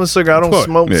yeah. not doing cigarettes. I don't course.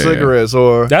 smoke Yeah. cigarettes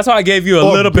or. That's why I gave you a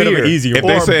or little bit of beer. an easier. If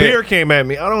they Or say- beer came at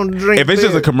me. I don't drink. If it's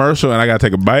just a beer. commercial and I gotta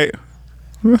take a bite,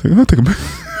 I'll take a bite.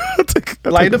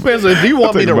 Like it depends. If you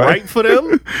want me take to a bite. write for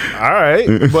them, all right.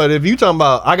 But if you talking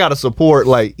about, I gotta support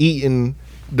like eating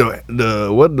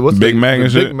what's Big the, Mac the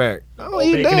and Big shit? Mac. I don't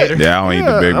eat that. Baconator. Yeah, I don't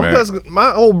eat the Big I'm Mac.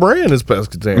 my whole brand is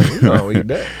pescatarian. You don't eat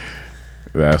that.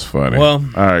 That's funny. Well-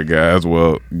 all right, guys.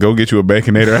 Well, go get you a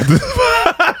Baconator after this.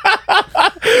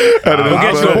 Go get you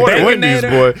a Support Wendy's,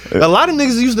 Baconator. boy. A lot of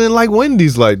niggas used to didn't like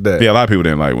Wendy's like that. Yeah, a lot of people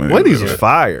didn't like Wendy's. Wendy's was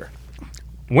fire.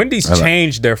 Wendy's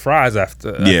changed their fries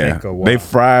after. I Yeah, think, a while. they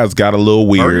fries got a little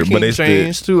Burger weird, King but they still.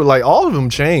 changed too. Like all of them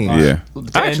changed. Yeah,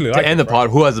 To actually end, like to end the pod,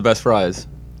 who has the best fries?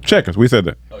 Checkers. We said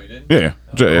that. Oh, you did? Yeah,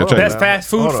 check Best fast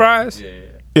food fries.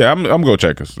 Yeah, I'm gonna go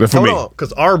Checkers. That's for Hold me. on,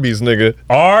 because Arby's, nigga.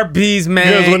 Arby's, man,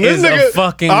 Because when this is a nigga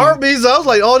fucking. Arby's, I was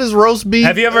like, all this roast beef.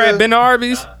 Have you ever been to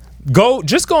Arby's?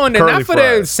 Just go in there, Curly not for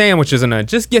their fries. sandwiches or nothing.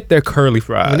 Just get their curly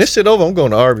fries. When this shit over, I'm going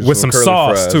to Arby's With for some curly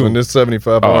sauce, fries too. When this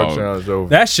 75 hour Oh. challenge is over.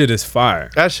 That shit is fire.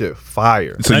 That shit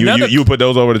fire. So Another- you put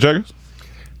those over the Checkers?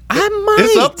 I might.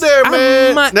 It's up there,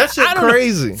 man. might. That shit I don't know.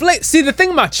 crazy. See, the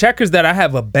thing about Checkers that I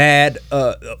have a bad,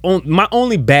 my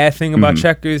only bad thing about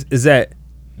Checkers is that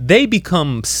they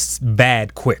become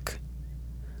bad quick.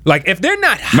 Like if they're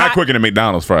not hot, Not quicker than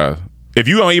McDonald's fries. If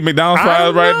you don't eat McDonald's I fries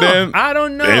don't right know. then, I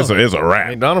don't know. it's a wrap.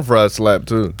 McDonald's fries slap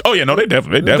too. Oh yeah, no, they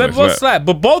definitely They both slap. slap,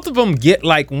 but both of them get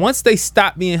like once they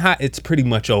stop being hot, it's pretty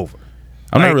much over.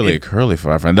 I'm Like, not really a curly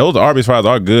fry fan. Those Arby's fries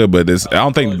are good, but I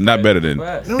don't think not better than Them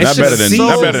not better shits than so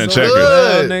not better than Checkers.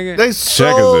 good. Nigga. They so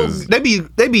Checkers is-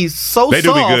 they be so They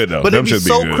do be soft, good, though. but they Them be should be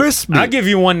so good. crispy. I'll give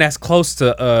you one that's close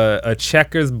to a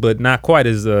Checkers, but not quite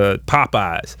as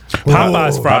Popeyes.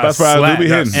 Popeyes fries, Popeyes fries slap. do be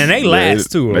hitting, and they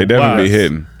last too. They definitely be Wow.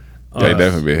 hitting. They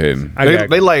definitely be hitting. I They got-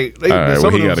 they like they, All right, some well,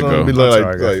 of he them gotta songs go. be I'm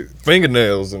like, sorry, like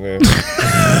fingernails in there.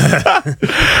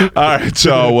 All right,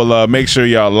 y'all. Well, make sure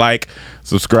y'all like,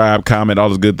 subscribe, comment, all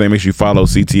those good things. Make sure you follow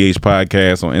CTH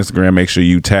Podcast on Instagram. Make sure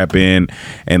you tap in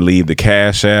and leave the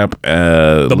Cash App.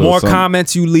 The more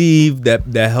comments you leave, that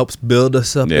helps build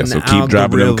us up. Yeah, in so the keep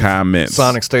dropping them algorithm. comments.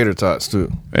 Sonic Stater Tots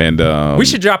too. And We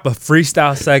should drop a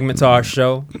freestyle segment to our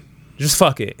show. Just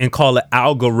fuck it and call it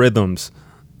Algorithms,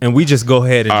 and we just go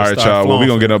ahead and all just right, start y'all. Well, we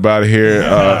flowing gonna get up out of here.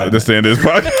 This end of this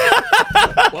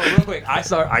podcast. Well, real quick,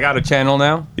 I got a channel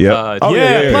now. Yep. Oh,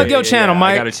 yeah, plug your channel,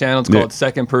 Mike. I got a channel. It's Yeah. called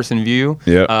Second Person View.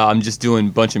 Yeah. I'm just doing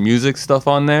a bunch of music stuff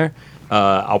on there.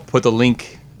 I'll put the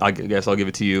link. I guess I'll give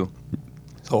it to you.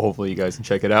 So hopefully you guys can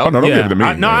check it out. Oh no, don't Yeah, give it to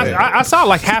me. I saw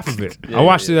like half of it. I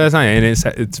watched it last night, and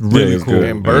it's really it's cool. good.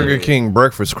 And Burger King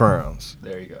breakfast crowns.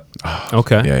 There you go.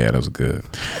 Okay. Yeah, that was good.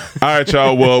 All right,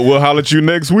 y'all. Well, we'll holler at you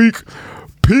next week.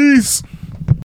 Peace.